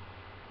did it.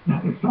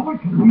 Now, if someone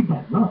can read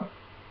that book,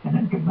 and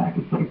then come back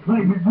and say, Clay,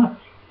 you're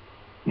nuts,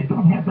 and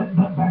don't have that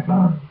nut back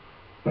on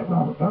that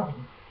Robert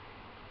Pelton,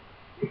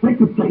 if they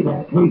could say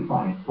that, hey,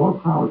 fine, more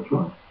power to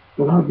them,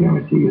 but I'll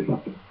guarantee you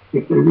something.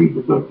 If they read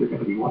the book, they're going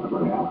to be one of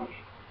our allies.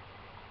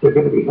 They're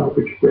going to be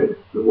helping spread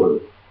the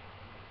word.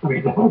 I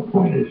mean, the whole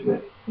point is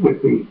that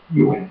with the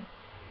UN,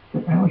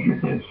 that Alger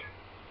Dents,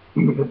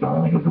 he was a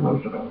darling of the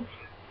Roosevelts.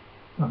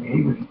 I mean,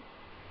 he was,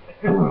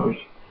 Eleanor's,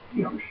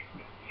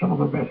 some of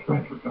her best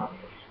friends were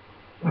communists.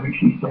 I mean,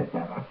 she said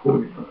that. I'm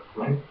quoting her,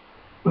 right?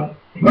 But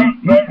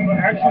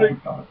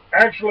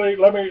actually,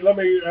 let me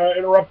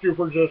interrupt you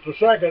for just a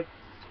second.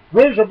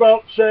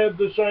 Roosevelt said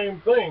the same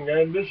thing,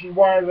 and this is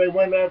why they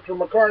went after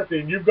McCarthy.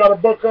 And you've got a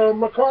book on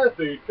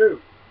McCarthy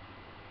too.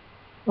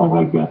 Oh,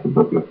 I've got the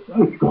book.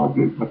 It's called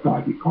the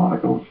McCarthy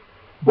Chronicles.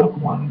 Book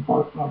 1,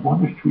 part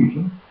 1 is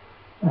treason,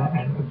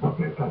 and book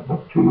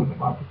 2 in the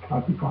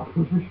McCarthy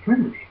Chronicles is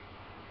traitors.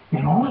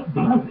 And all it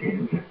does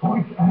is it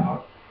points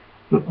out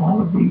that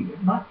all of the,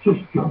 not just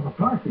Joe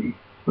McCarthy,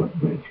 but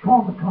it's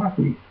called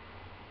McCarthy,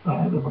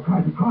 the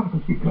McCarthy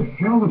Chronicles, because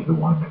Joe was the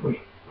one that was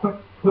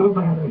pulled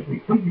out as the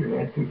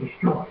figurehead to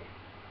destroy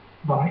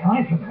by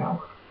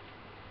Eisenhower.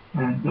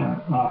 And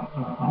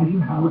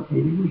Eisenhower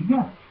hated his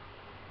guts.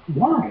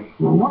 Why?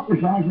 Well, what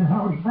was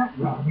Eisenhower's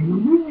background? I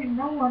mean, really,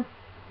 no one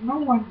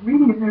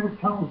really never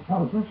tells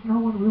us. No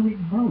one really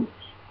knows.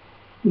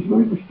 This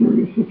very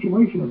mysterious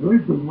situation. A very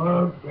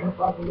beloved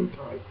grandfatherly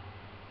type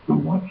who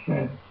once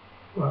said,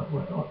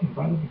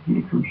 invited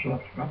Nikita Khrushchev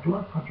to come to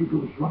our country, who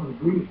was one of the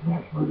greatest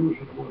mass murderers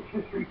in the world's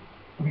history.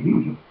 I mean, he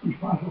was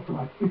responsible for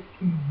like 15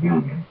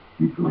 million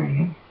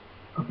Ukrainians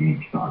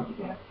being starved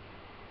to death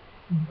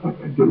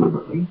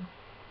deliberately.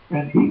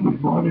 And he was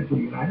brought into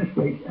the United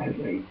States as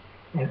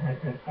and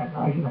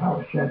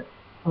Eisenhower said,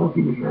 oh,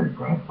 he was very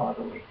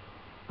grandfatherly.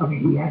 I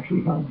mean, he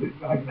actually held the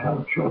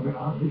Eisenhower children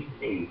on his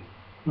knee,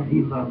 and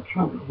he loved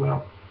children.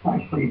 Well,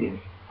 I say this,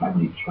 how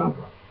many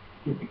children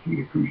did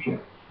Nikita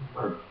Khrushchev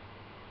murder?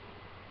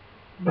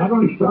 Not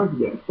only starved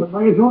to death, but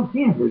by his own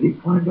hand as he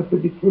climbed up the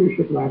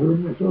dictatorship ladder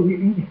in the Soviet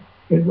Union,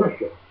 in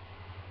Russia.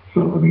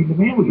 So, I mean, the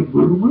man was a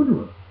brutal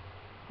murderer.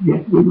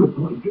 Yet we were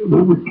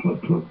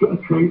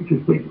trained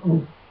to think,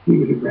 oh, he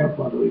was a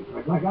grandfatherly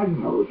type. Like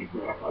Eisenhower was a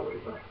grandfatherly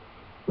type.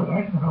 But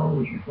Eisenhower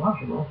was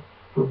responsible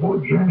for more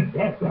German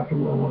deaths after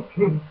World War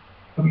II.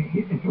 I mean,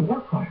 it's a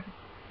war crime.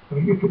 I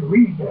mean, you can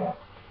read that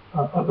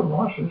Other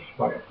Losses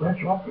by a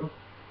French author.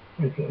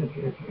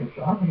 It's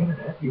on the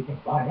internet. You can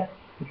buy it.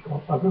 It's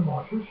called Other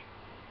Losses.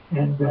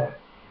 And I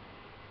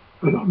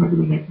don't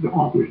remember the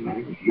author's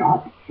name. It's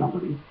Jacques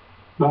somebody.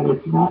 But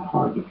it's not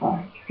hard to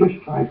find.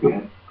 Just type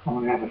in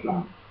on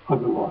Amazon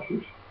Other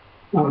Losses.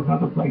 Or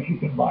another place you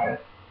can buy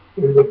it.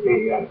 There would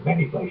be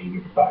many places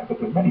you can buy it, but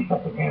there's many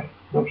second-hand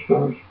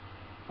bookstores,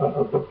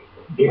 book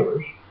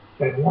dealers,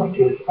 and one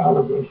is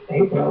Alibris,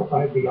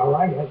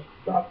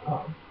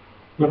 ALIBRIS.com.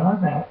 Get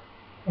on that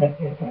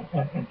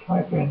and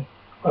type in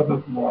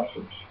Other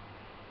Losses.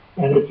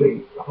 And it's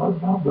a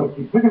hardbound book.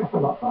 You pick it up for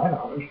about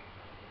 $5.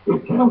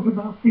 It tells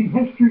about the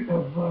history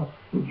of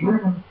the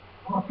German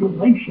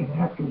population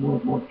after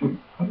World War II.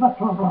 I'm not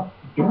talking about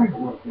during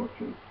World War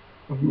II,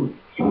 when you were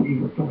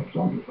soldiers were killing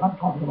soldiers. I'm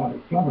talking about a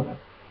government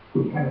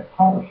who had a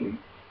policy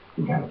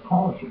to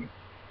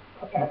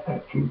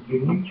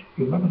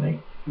eliminate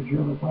the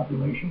German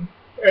population.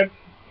 And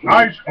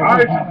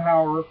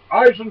Eisenhower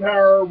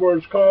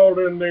was called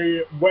in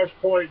the West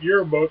Point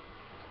yearbook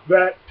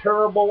that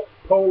terrible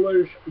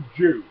Polish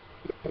Jew.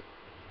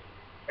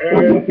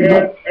 And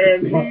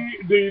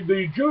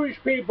the Jewish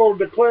people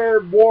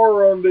declared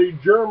war on the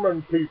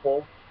German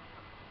people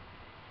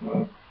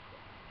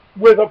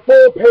with a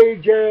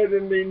full-page ad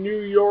in the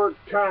New York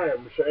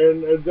Times,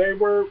 and they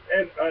were,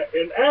 and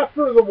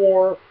after the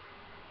war,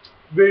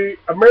 the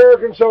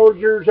American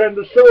soldiers and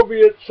the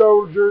Soviet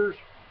soldiers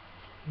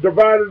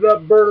divided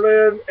up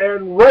Berlin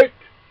and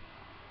raped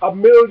 1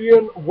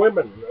 million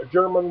women,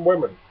 German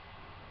women.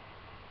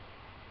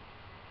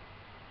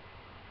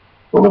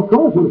 Well, of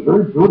course, it was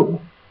very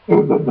brutal.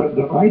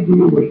 The idea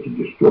was to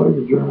destroy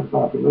the German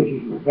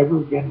population and never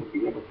again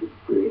be able to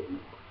create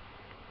them.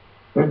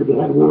 Remember, they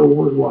had World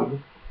War I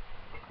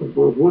and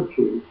World War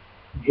II.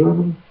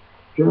 Germany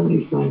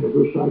signed the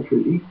Versailles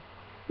Treaty.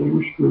 They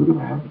were screwed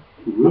around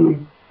really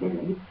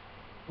bad.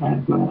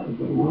 And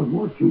the World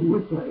War II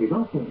with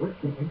Adolf Hitler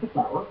came into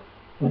power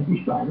and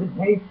decided,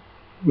 hey,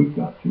 we've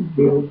got to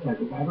build, as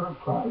a matter of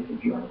pride, the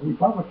German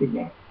Republic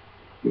again.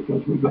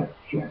 Because we got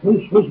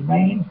his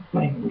main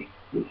thing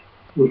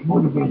was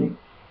motivating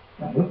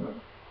Hitler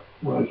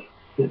was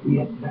that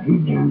he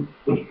knew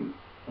history,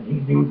 and he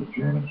knew the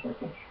Germans had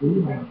been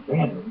screwed around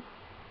badly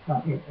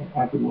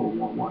after World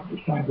War I.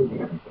 They signed with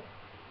everything.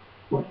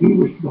 What he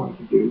was going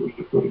to do was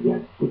to put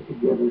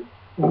together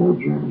all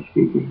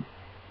German-speaking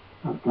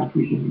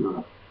countries in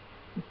Europe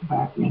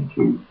back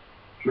into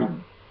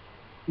Germany,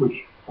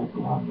 which had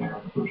belonged there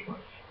in the first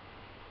place.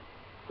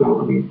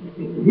 So, I mean,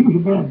 he was a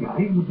bad guy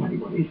in many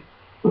ways,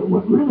 but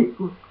what really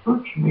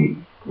irks me,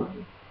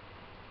 Clay,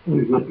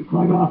 is that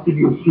quite often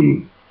you'll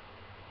see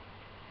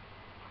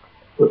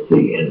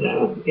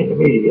in the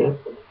media,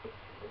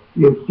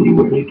 you'll see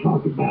where they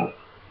talk about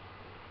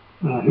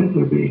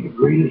Hitler being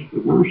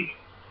the worst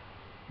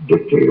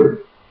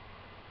dictator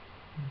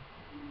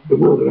the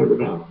world had ever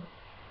known,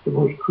 the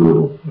most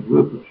cruel and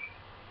ruthless.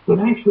 But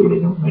actually, they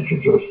don't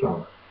mention Joe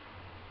Stalin.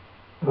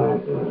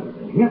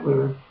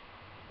 Hitler,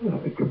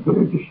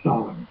 compared to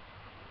Stalin,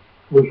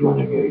 was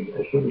running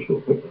a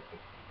sinister picnic.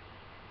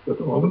 But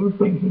all of the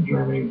things in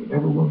Germany, we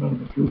never will know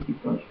the truth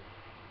because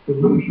the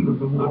loser of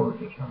the war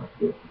does not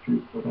get the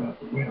truth without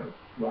the winner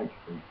writes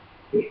the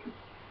history.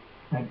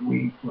 And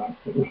we write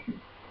the history.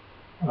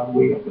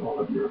 We and all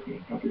of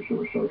European countries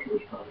who are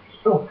socialist countries.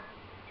 So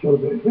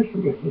the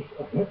history of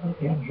Hitler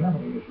and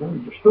Germany is very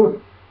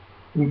distorted.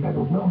 We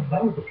never will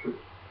know the truth.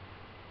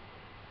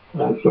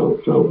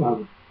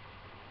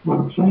 What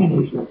I'm saying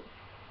is that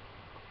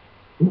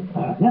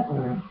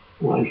Hitler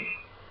was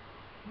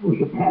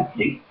a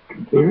patsy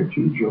compared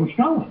to Joe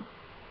Stalin.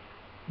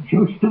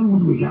 Joe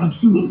Stalin was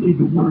absolutely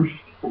the worst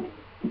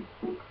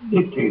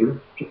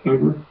dictator to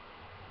ever,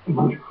 the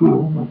most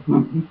cruel, most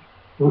ruthless,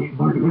 most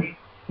murderous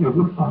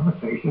ever on the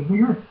face of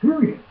the earth,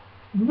 period.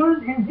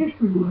 None in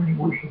history were any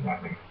worse than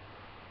that man.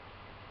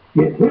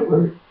 Yet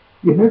Hitler,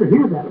 you never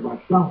hear that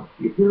about Stalin.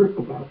 You hear it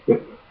about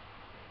Hitler.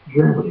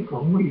 Germany,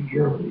 only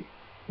Germany,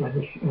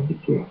 and the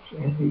camps,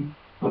 and the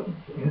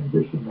buttons, and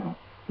this and that.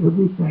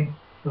 Everything,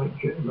 like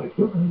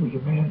Hitler was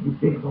a man who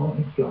did it all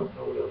himself,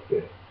 no one else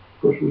did it.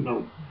 Of course, we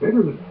know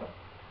better than that,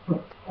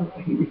 but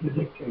he was the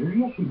dictator,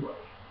 yes he was.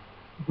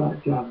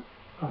 But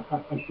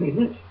I say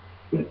this,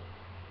 that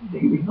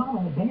he was not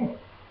all bad.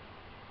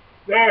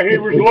 Yeah, he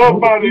was loved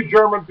by the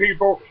German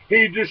people.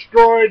 He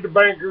destroyed the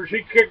bankers.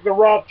 He kicked the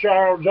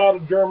Rothschilds out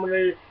of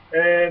Germany,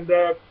 and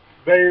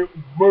they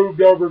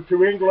moved over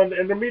to England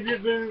and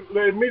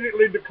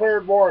immediately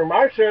declared war on him.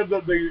 I said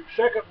that the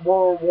Second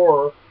World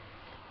War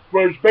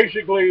was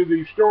basically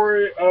the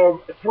story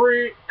of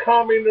 3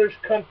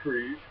 communist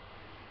countries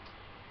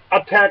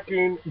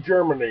attacking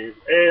Germany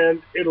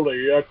and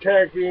Italy,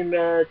 attacking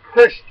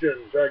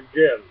Christians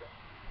again.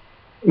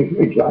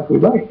 Exactly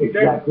right.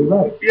 Exactly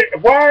right.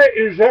 Why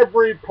is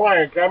every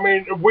plank? I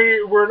mean,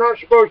 we're not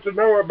supposed to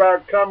know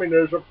about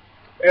communism,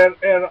 and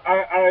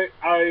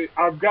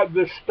I've got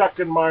this stuck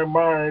in my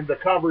mind. The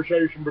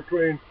conversation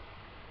between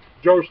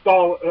Joe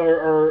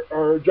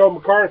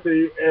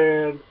McCarthy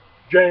and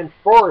James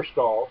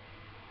Forrestal,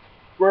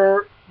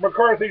 where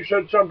McCarthy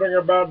said something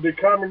about the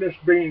communists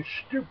being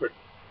stupid,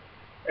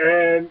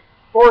 and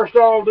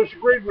Forrestal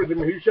disagreed with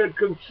him. He said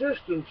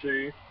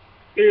consistency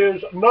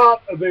is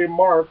not the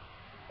mark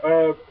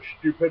of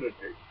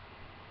stupidity.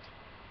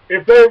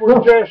 If they were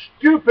just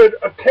stupid,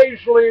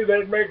 occasionally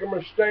they'd make a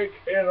mistake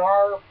in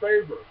our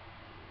favor.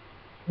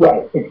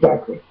 Right,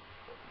 exactly.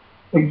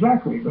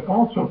 Exactly, but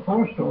also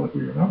Forrestal, if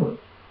you remember,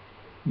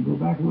 you go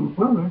back a little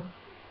further,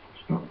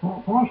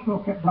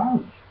 Forrestal kept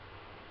diaries,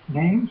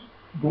 names,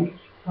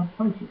 dates, and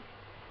places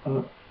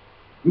of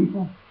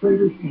people,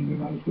 traders in the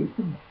United States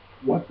government,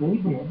 what they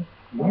did,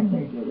 when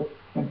they did it,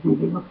 and who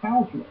they were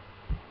pals with.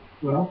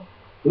 Well,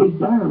 his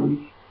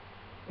diaries,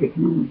 if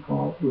you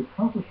recall, were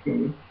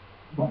confiscated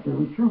by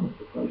Harry Truman,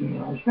 the President of the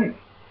United States.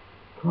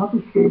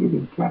 Confiscated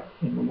and kept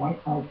in the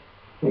White House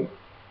safe.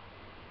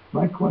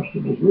 My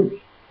question is this: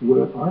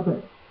 where are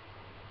they?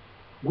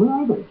 Where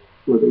are they?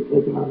 Were they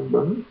taken out and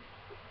burned?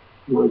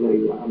 Were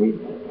they, are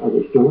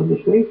they still in the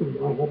safe? And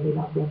why have they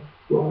not been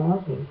brought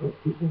out and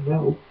let people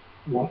know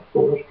what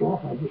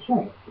Forrestal had to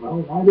say?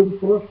 Well, why didn't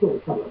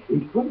Forrestal tell us?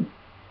 He couldn't.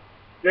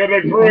 Yeah,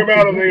 they threw him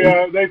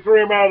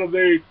out of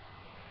the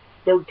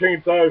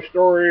 13th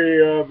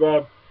story of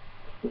the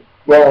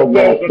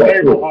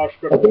Naval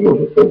Hospital.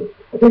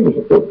 I think it was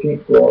the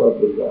 13th floor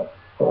of the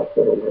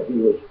hospital where he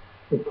was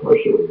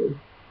incarcerated.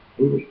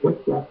 He was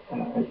picked up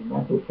as a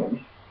mental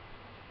case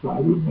by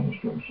the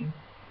administration,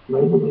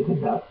 labeled as a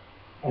nut,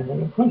 and they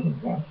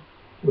imprisoned him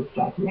with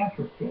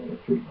psychiatric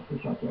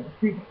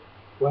treatment.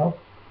 Well,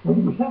 when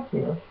he was up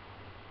there,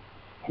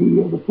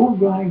 the poor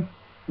guy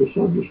was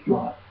so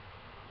distraught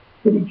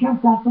that he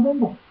jumped out the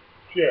window.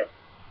 Yeah.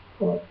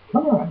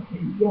 Come on.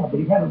 But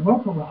he had a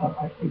rope around,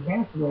 a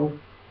bathrobe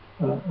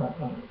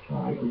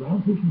tie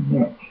around his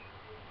neck.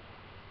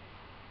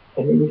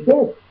 And he was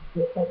dead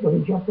when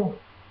he jumped out.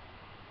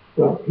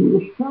 Well, he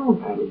was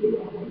thrown out of the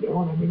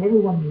window, and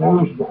everyone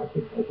knows that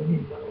because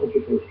any knowledge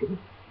of history,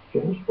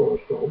 James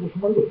Forrestal was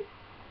murdered.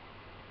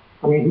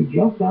 He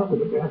jumped out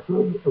with a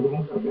bathrobe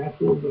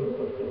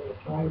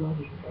tie around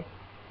his neck.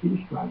 He was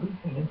driving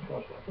and then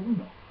tossed out the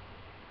window.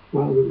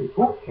 Well, the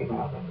report came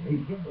out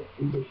underneath him that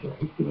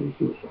he committed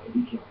suicide.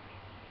 He jumped.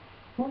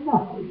 Well,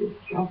 no, he didn't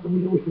jump. It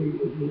was the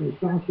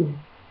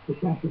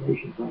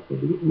assassination attempt to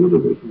get rid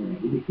of this man.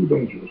 He was too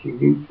dangerous. He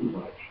knew too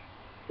much.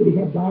 But he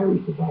had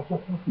diaries to back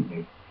up what he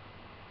made.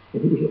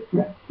 And he was a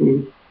threat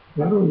to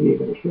not only the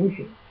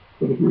administration,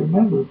 but if you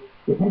remember,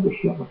 they had to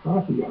shut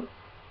McCarthy up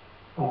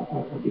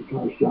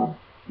because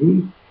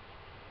he,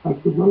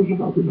 like the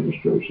Roosevelt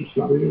administration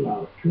started it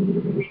out, Truman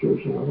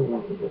administration on the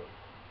one of it,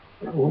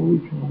 and only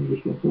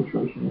communist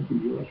infiltration into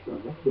the U.S.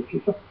 government, which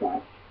is a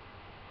fact.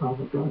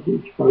 McCarthy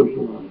exposed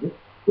a lot of it.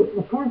 But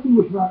McCarthy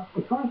was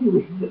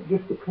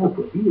just the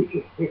culprit. He was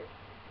just picked.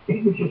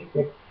 He was just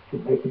picked to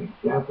make an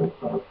example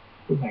of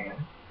the man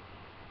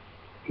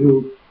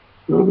to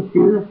throw the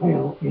fear of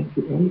hell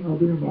into any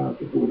other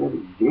American who would ever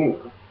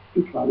dare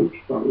to try to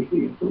expose the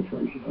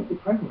infiltration of the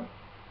Kremlin,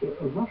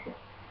 of Russia,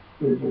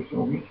 their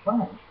Soviet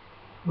spies.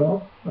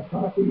 Well,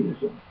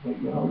 McCarthyism, you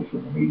notice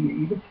in the media,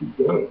 even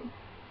today,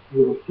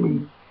 you'll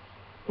see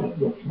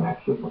that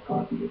smacks of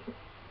McCarthyism.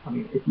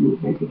 If you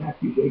make an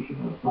accusation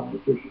on a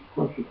politician,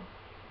 question him,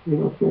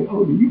 they'll say,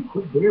 oh, do you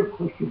dare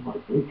question my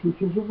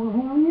patriotism? Well,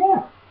 hell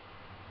yeah.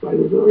 By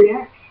the very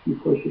acts, you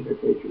question their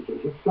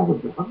patriotism. Some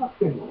of them, I'm not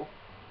saying all,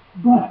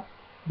 but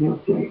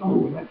they'll say, oh,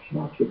 well, that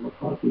smacks of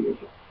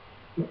McCarthyism.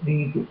 That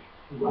means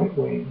it's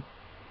right-wing,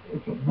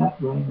 it's a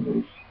nut-running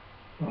loose,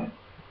 and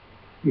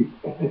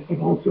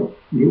also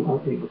you are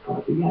a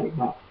McCarthyite.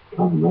 Now,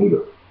 come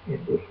later in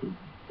history,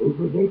 move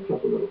the dates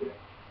up a little bit.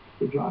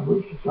 The John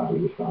Lewis Society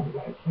was founded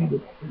by a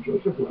candidate,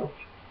 Joseph Welch,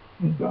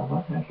 in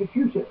Belmont,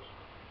 Massachusetts.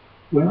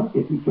 Well,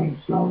 it became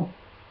so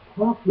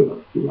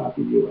popular throughout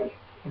the U.S.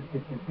 and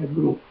had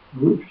little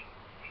groups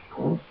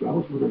called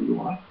cells, whatever you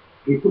want,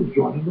 people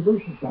joining the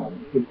Birch Society.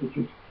 It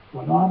just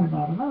went on and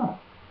on and on.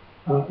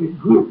 It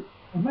grew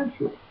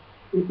immensely.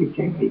 It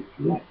became a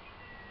threat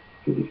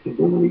to the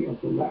stability of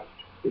the left,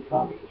 the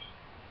communists.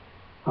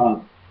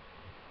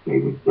 They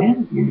would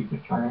then use the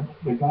term,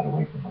 they got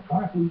away from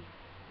McCarthy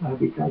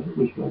because it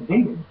was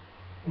dated,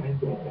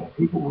 and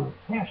people were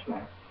past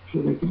that.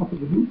 So they came up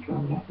with a new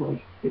term, that was,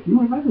 if you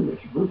remember this,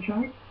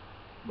 Birchite,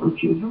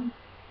 Birchism,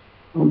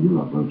 oh,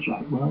 you're a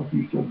Birchite. Well, if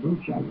you said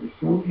Birchite, it was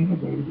so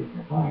innovative in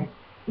your mind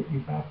that you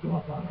backed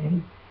off on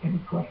any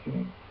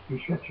questioning. You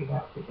shut your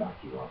mouth to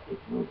back you off with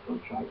the word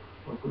Birchite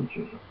or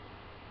Birchism,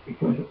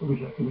 because it was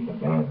a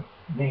bad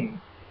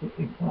name that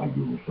implied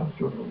you were some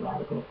sort of a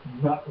radical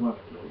nut one of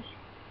those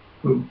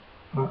who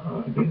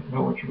didn't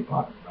know what you were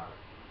talking about.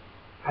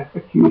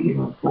 Accusing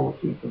on false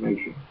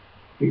information,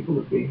 people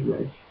of being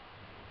Reds.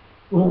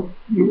 Well,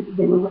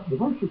 the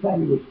Birch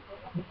Society was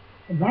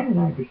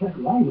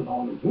 99% right in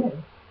all they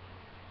did.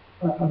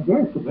 I'm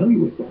very familiar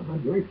with them.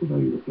 I'm very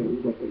familiar with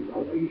what they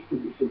write. I used to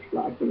be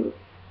subscribed to the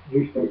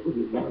newspaper,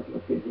 the American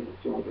Opinion, and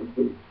so on,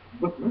 the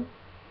booklet.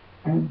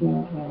 And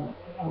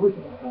I was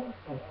on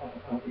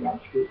the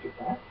outskirts of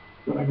that,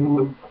 but I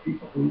knew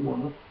people who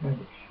were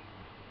members.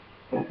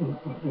 And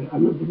I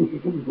lived in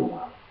Mississippi for a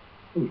while.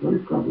 It was very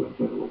prevalent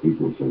that when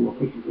people would say, well,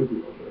 Mississippi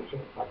was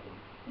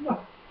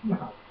no.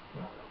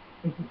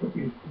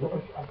 Mississippi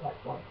was at that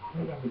point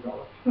not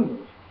undeveloped, still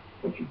is.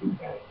 But you do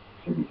have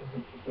cities in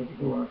Mississippi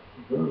who are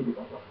very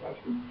developed, as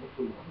we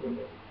where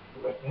the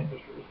wet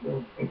industry is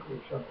very bigly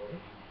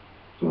accelerated.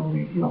 So, I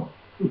mean,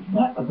 it's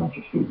not a bunch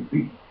of stupid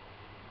people.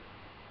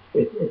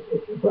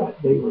 But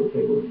they were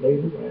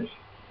labeled as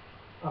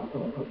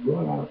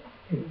brought out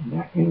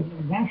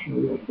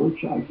nationally as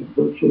Birchites and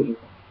Birchism,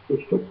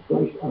 which took the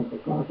place of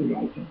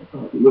McCarthyites and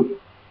McCarthyism.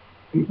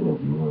 People,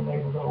 if you were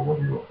labeled, oh, what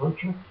are you, a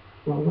Bircher?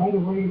 Well, right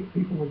away,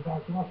 people would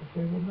back off and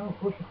say, well, no, of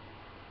course not.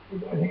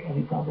 And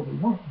they probably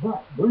won't.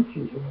 But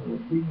Birchism, or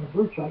being a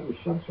Birchite, was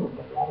some sort of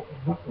a radical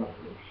nut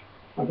loose,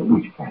 like a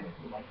loose cannon,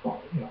 you might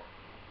call it,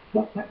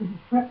 But that was a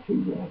threat to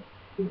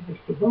the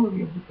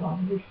stability of the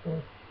communists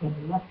and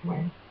the left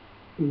wing,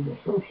 the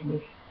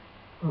socialist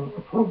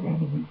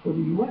programming for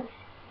the U.S.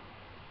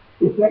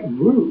 If that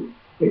grew,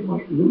 they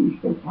might lose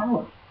their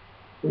power.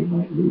 They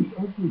might lose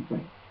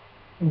everything.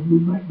 And we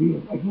might be,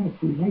 again, a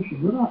free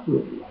nation. We're not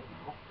really right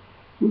now.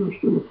 We're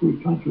still a free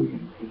country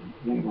in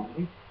name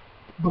only.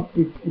 But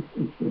we're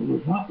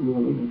not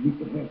really, and you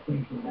can have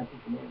things that happen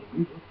to other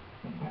people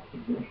and have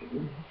progressive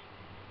illness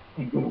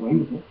and get away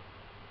with it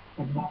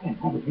and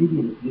have a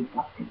media that did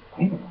not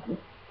complain about it,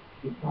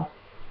 did not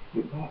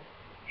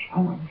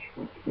challenge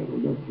what the federal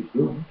government is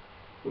doing.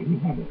 When you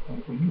have a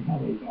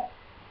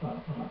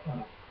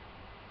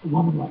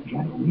woman like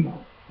Janet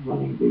Reno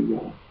running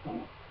the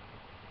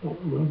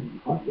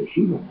part that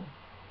she ran,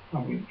 I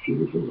mean, she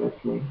was a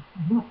left-wing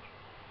nut,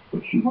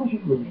 but she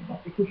wasn't really a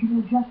nut because she knew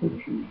exactly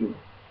what she was doing.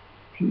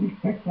 She was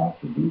picked out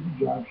to do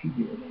the job she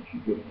did, and she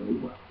did it very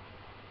well.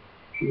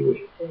 She was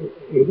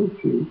able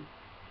to,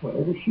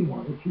 whatever she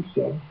wanted, to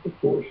send the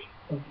force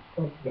of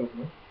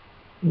government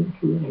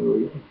into an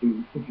area and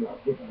do the job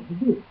they had to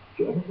do.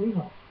 Janet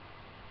Reno.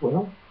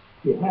 Well,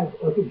 you have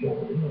other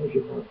Janet Renos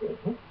in our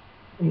government,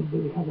 and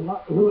they have a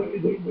lot.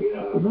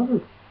 Another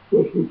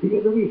was the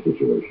POW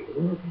situation.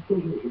 American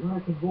prisoners,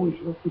 American boys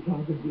left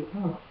behind in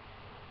Vietnam.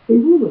 They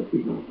were left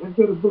behind. I've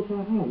got a book on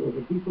that. And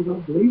if people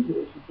don't believe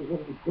this, if they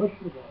have any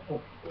question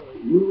about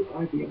you,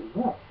 I being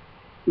enough,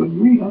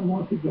 then read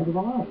Unwanted Dead or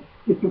Alive.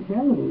 It's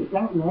available. It's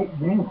out right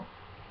now.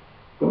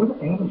 Go to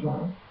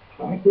Amazon,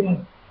 type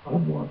in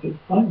Unwanted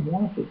Dead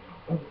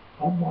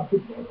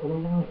or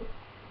Alive.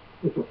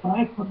 It's a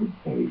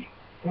 500-page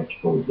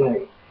expose,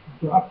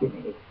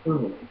 documented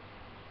thoroughly,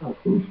 of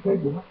who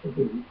said what to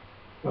do,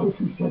 those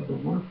who said there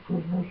were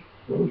prisoners,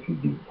 those who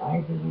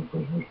denied there were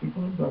prisoners,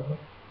 people in government,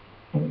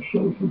 and it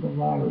shows who the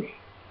liars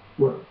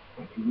were.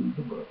 If you read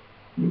the book,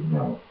 you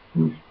know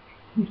who's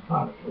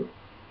caught who.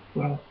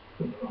 Well,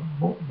 the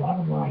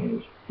bottom line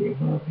is the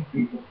American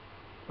people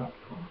got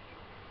caught.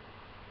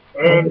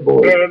 And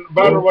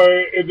by the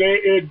way,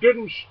 it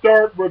didn't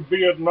start with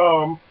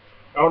Vietnam.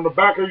 On the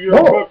back of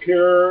your book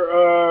here,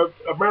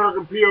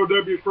 American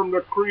POWs from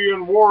the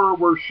Korean War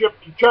were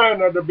shipped to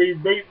China to be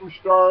beaten,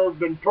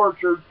 starved, and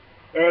tortured,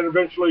 and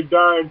eventually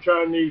die in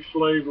Chinese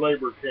slave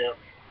labor camps.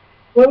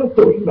 Well, of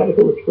course,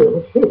 medical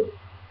experiments too,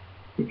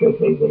 because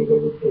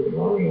the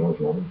Orientals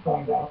wanted to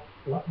find out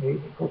what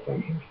made the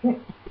Caucasians sick,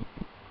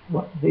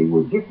 what they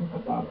were different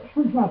about us.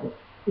 For example,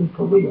 in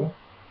Korea,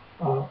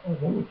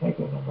 they would take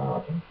an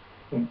American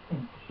and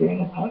stand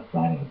him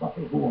outside in a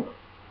bucket of water.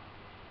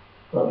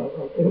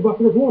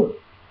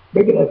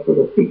 Big enough for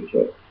their feet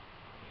to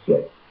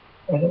sit,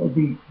 and it would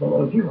be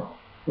below zero.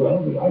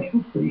 Well, the ice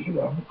would freeze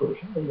around the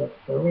person. They would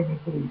throw him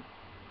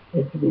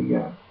into the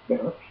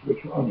barracks,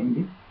 which were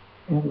unheated,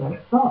 and let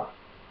it thaw.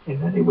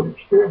 And then they would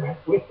experiment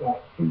with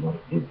that and see what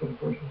it did to the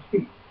person's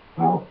feet.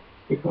 How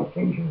the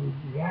Caucasians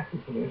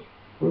reacted to this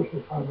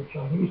versus how the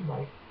Chinese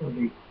might or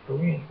the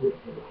Koreans would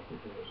have adopted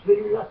this.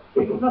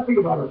 They knew nothing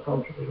about our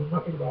culture. They knew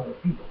nothing about our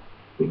people.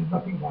 They knew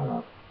nothing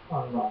about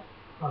our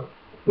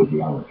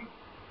physiology.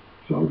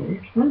 So they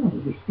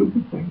experimented with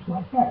stupid things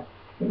like that.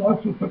 They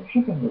also took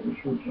chicken livers,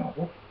 for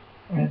example,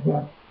 and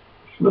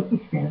split the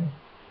skin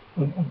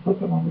and put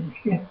them under the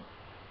skin,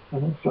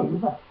 and then sewed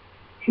them up.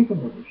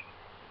 Chicken livers,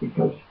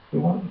 because they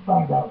wanted to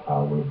find out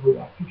how we would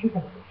react to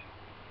chicken livers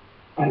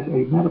as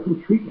a medical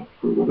treatment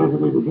for whatever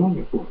they were doing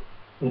it for.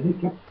 And they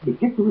kept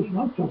meticulous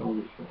notes on all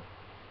this stuff.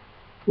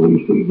 Well,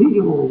 you see, these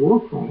are all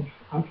war crimes,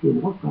 actually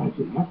war crimes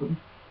that happened,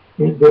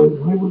 and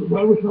why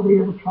was nobody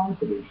ever tried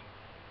for these?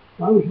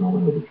 Why was no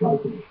one ever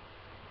tried for this?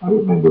 I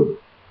remember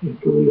in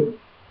Korea,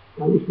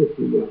 I was with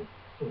the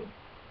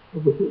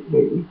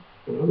Navy,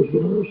 and I was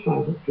given an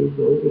assignment to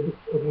go,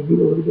 and I knew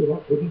a little bit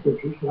about taking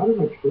pictures, not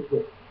an expert,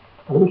 but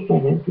I was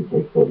sent in to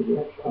take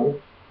photographs of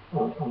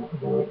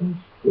Americans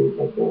who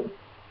had been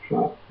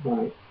shot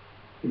by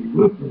the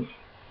ruthless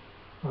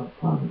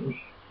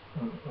communists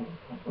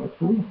by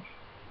Koreans.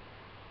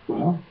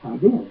 Well, I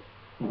did.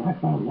 And I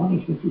found one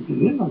instance, which is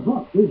in my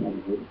book, too,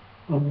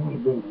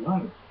 Unwanted Buried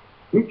Alive,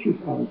 pictures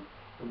of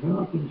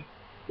Americans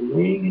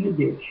laying in a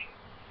ditch,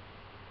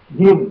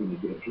 kneeling in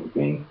a ditch,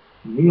 okay?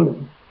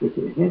 Kneeling with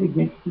their head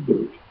against the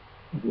dirt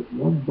and with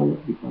one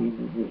bullet behind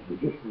their head. They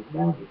just went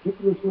down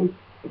meticulously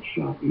and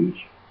shot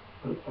each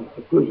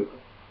a prisoner.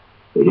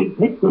 They didn't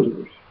take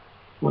prisoners.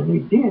 When they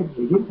did,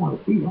 they didn't want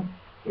to feed them.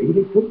 Maybe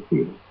they couldn't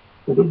feed them.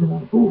 They didn't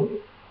want to fool with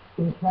it.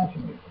 They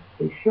assassinated them.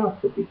 They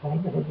shot them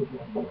behind the head with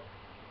one bullet.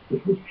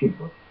 This was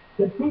cheaper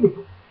than feeding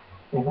them.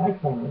 And I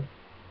found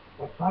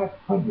that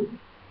 500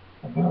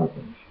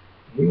 Americans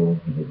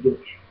kneeling in a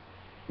ditch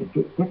and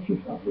took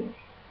pictures of this.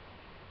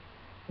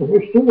 And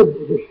they're still in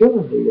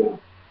the,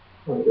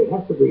 they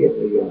have to be in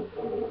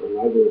the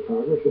Library of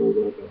Congress or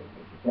the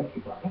Defense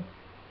Department.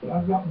 But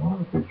I've got one of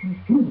the pictures,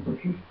 two of the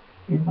pictures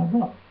in my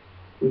book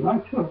that I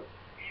took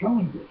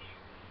showing this.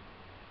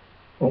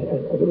 And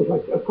there was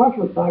like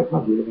approximately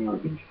 500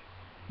 Americans,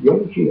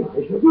 young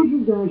GIs. Now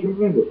these guys,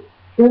 remember,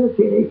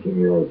 17,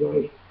 18-year-old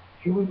guys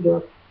joined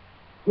up,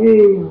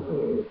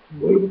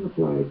 waving the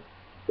flag.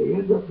 They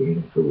end up being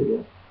in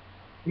Korea,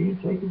 being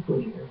taken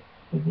prisoner,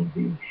 and then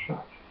being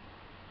shot.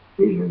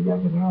 These are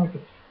young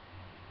Americans.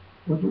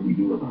 What do we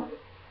do about it?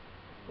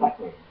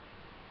 Nothing.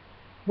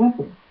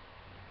 Nothing.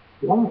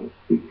 Why?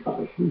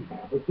 Because we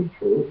have a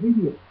controlled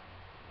media.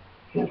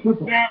 That's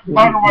simple. Yeah,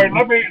 by the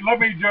way, let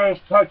me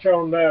just touch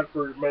on that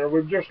for a minute.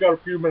 We've just got a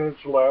few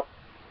minutes left.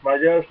 My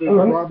guest is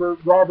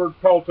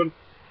Robert Pelton,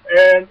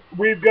 and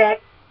we've got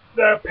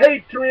the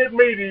Patriot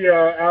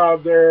Media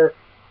out there,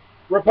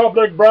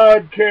 Republic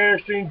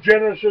Broadcasting,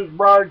 Genesis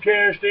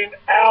Broadcasting,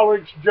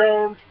 Alex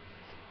Jones,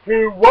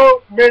 who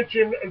won't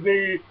mention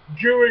the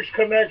Jewish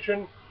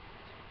connection.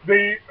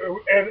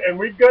 And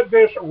we've got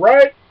this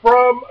right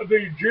from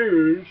the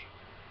Jews,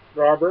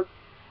 Robert.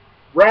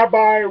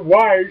 Rabbi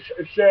Weiss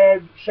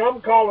said,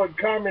 some call it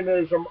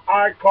communism,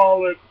 I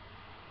call it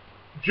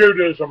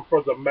Judaism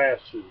for the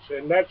masses.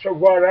 And that's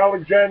what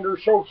Alexander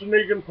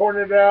Solzhenitsyn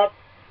pointed out.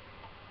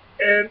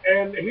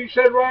 And he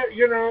said, well,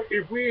 you know,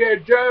 if we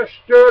had just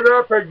stood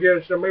up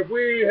against them, if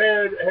we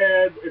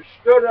had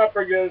stood up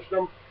against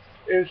them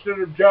instead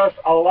of just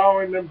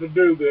allowing them to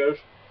do this,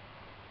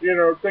 you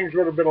know, things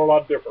would have been a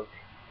lot different.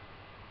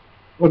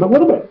 Well, they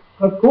would have been,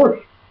 of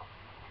course.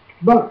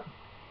 But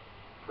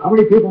how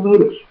many people know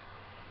this?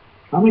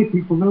 How many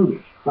people know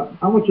this?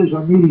 How much has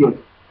our media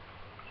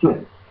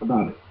said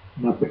about it?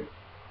 Nothing.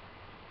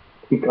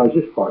 Because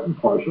it's part and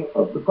parcel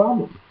of the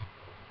problem.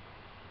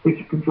 It's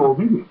a controlled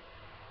media.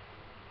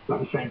 By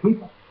the same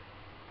people.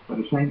 By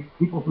the same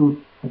people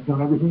who have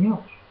done everything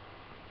else.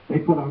 They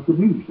put out the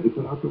news. They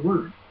put out the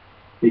word.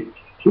 They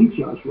teach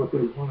us what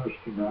they want us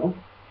to know.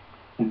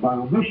 And by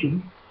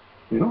omission,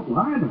 they don't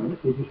lie about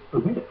it. They just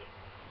permit it.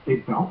 They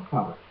don't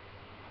tell it.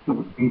 So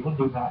the people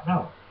do not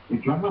know. The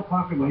general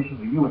population of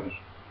the U.S.,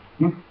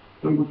 if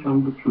they were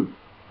told the truth,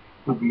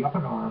 would be up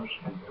in arms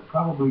and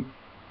probably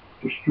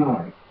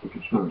destroy the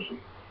conspiracy.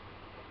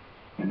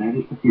 And that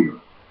is the fear.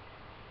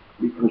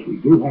 Because we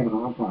do have an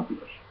armed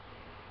populace.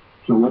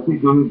 So what they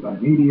do by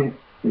media,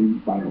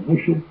 by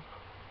omission,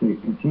 they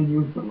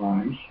continue the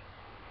lies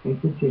and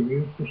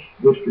continue the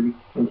history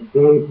as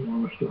they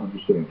want us to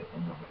understand it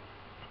and know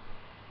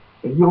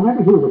it. And you'll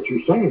never hear what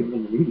you're saying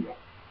in the media.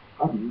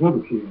 I've never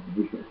seen it in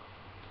the newspaper.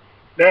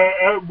 Now,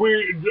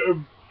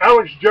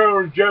 Alex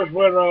Jones just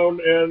went on,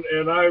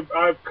 and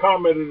I've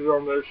commented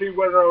on this. He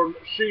went on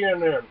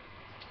CNN,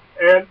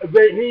 and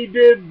he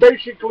did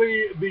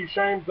basically the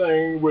same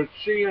thing with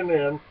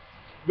CNN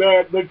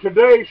that the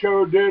Today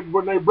Show did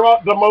when they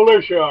brought the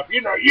militia up.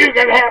 You know, you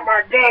can have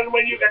my gun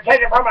when you can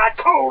take it from my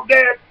cold,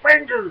 dead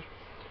fingers.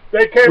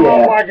 They came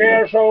off like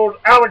assholes.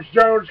 Alex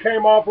Jones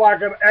came off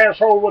like an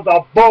asshole with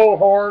a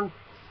bullhorn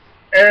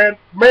and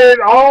made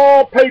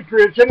all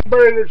patriots,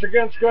 anybody that's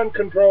against gun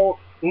control,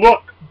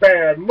 look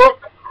bad,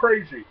 look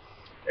crazy.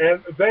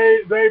 And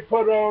they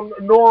put on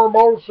Norm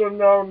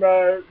Olson on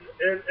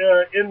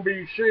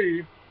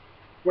NBC,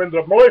 when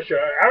the militia,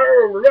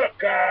 oh,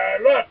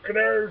 look,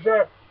 there's,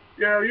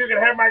 you can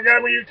have my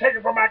gun when you take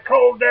it from my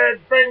cold dead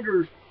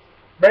fingers,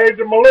 made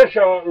the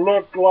militia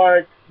look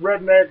like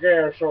redneck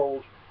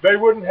assholes. They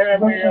wouldn't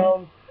have me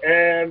on,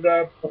 and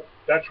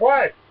that's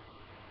why.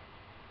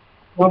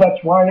 Well,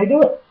 that's why they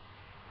do it.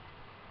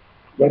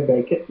 They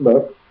make it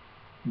look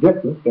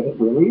different than it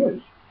really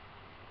is.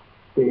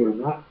 They are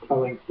not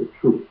telling the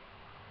truth.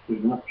 They're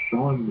not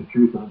showing the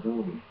truth on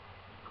television.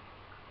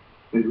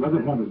 They'd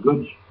rather have a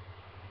good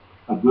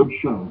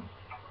show,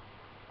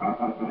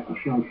 a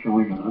show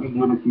showing a lot of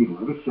nudity, a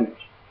lot of sex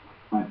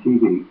on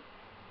TV.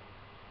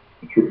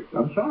 The truth.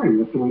 I'm sorry,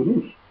 that's the way it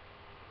is.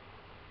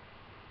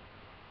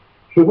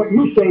 So what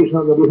you say is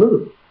not going to be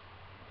heard,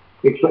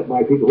 except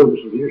by people who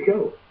listen to your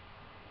show.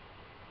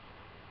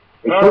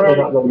 It's certainly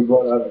not going to be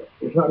brought out.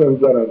 It's not going to be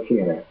brought out on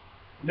CNN.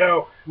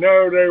 No,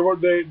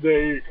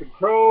 they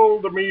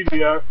control the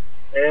media,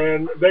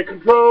 and they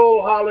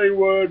control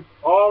Hollywood.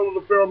 All of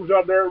the films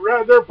out there,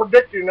 they're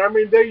predicting. I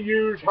mean, they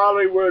use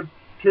Hollywood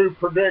to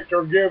predict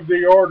or give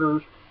the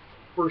orders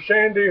for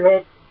Sandy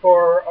Hook,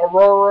 for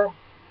Aurora.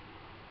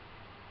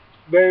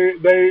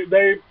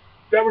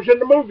 That was in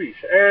the movies,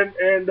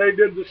 and they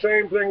did the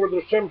same thing with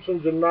the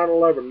Simpsons in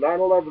 9/11.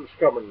 9/11's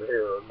coming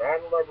here.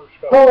 9/11's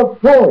coming. Oh, of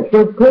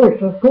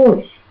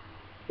course.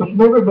 It's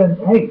never been.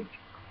 Hey,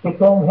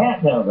 it's old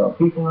hat now, though.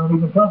 People aren't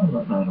even talking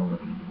about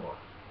 9/11 anymore.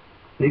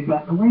 They've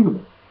gotten away with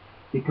it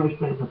because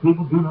the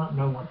people do not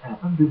know what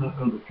happened, do not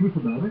know the truth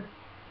about it,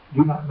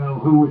 do not know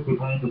who was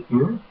behind it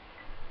here,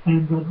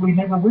 and we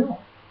never will.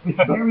 It's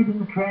buried in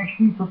the trash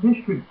heap of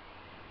history.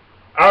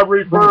 I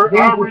referred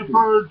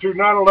to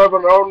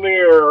 9/11 on the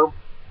air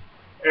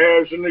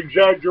as an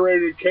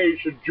exaggerated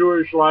case of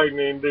Jewish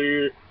lightning.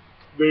 The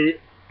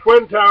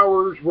Twin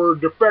Towers were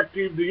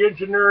defective. The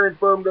engineering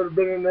firm that had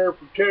been in there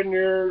for 10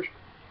 years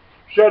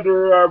said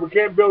we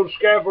can't build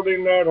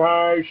scaffolding that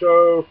high,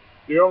 so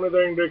the only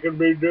thing that can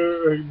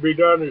be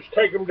done is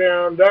take them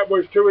down. That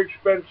was too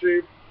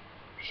expensive,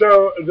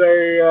 so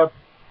they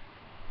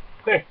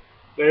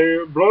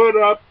blew it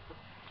up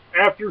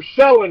after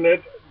selling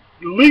it,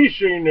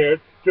 leasing it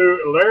to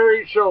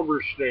Larry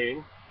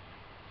Silverstein.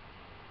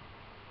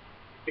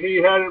 He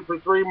had it for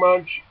 3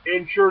 months,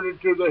 insured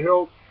it to the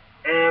hilt,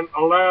 and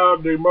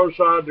allowed the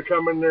Mossad to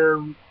come in there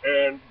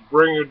and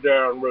bring it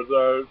down with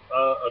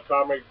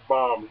atomic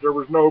bombs. There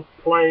was no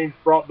planes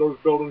brought those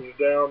buildings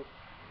down.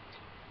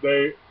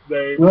 They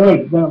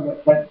Right, no,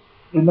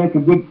 you make a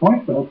good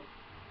point, though.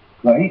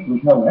 Clay,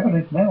 there's no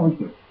evidence now, is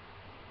there?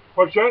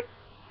 What's that?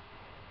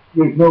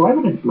 There's no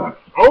evidence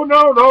left. Oh,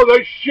 no,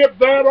 they shipped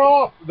that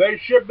off. Well,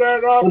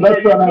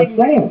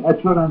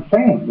 that's what I'm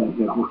saying.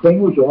 The whole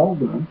thing was all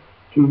done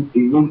to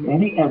delete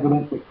any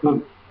evidence that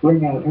could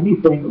bring out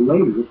anything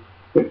later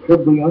that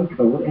could be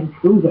uncovered and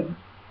proven.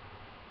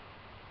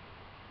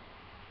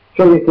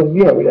 So you can,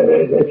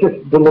 it's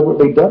just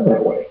deliberately done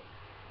that way.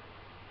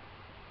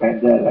 And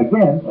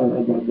again,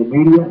 the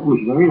media was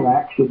very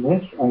lax in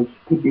this, as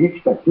could be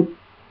expected.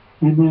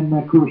 And then,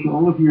 of course,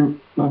 all of your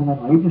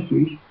governmental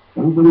agencies,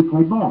 everybody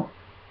played ball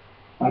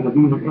out of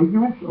either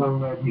ignorance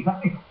or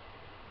design.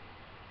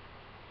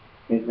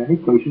 In many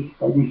cases,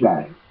 by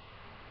design.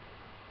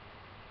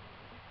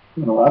 A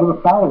lot of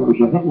the followers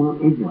in it were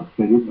ignorant.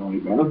 They didn't know any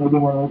better. They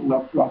didn't want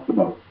to rock the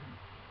boat.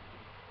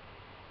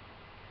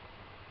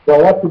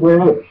 So that's the way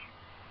it is.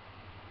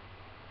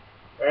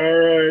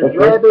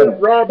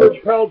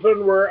 Robert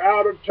Pelton, we're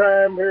out of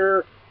time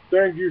here.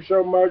 Thank you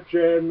so much,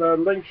 and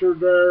links are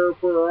there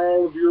for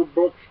all of your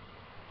books.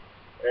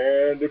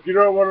 And if you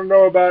don't want to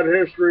know about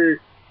history,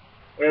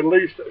 at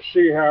least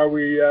see how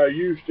we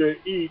used to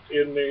eat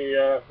in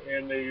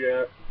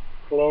the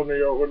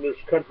colonial, when this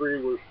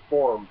country was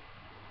formed.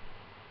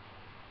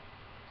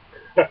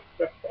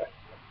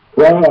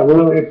 Well, I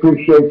really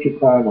appreciate your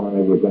time on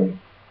everything.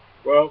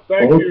 Well,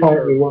 thank you,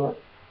 sir.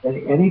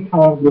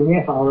 Anytime, give me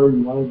a holler.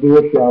 You want to do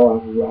a show,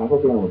 I'm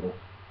available.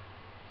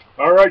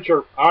 All right,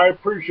 sir. I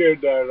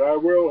appreciate that. I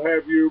will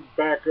have you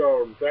back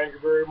on. Thank you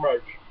very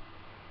much.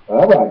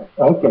 All right.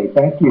 Okay.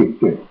 Thank you,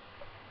 too.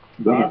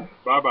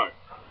 Bye-bye.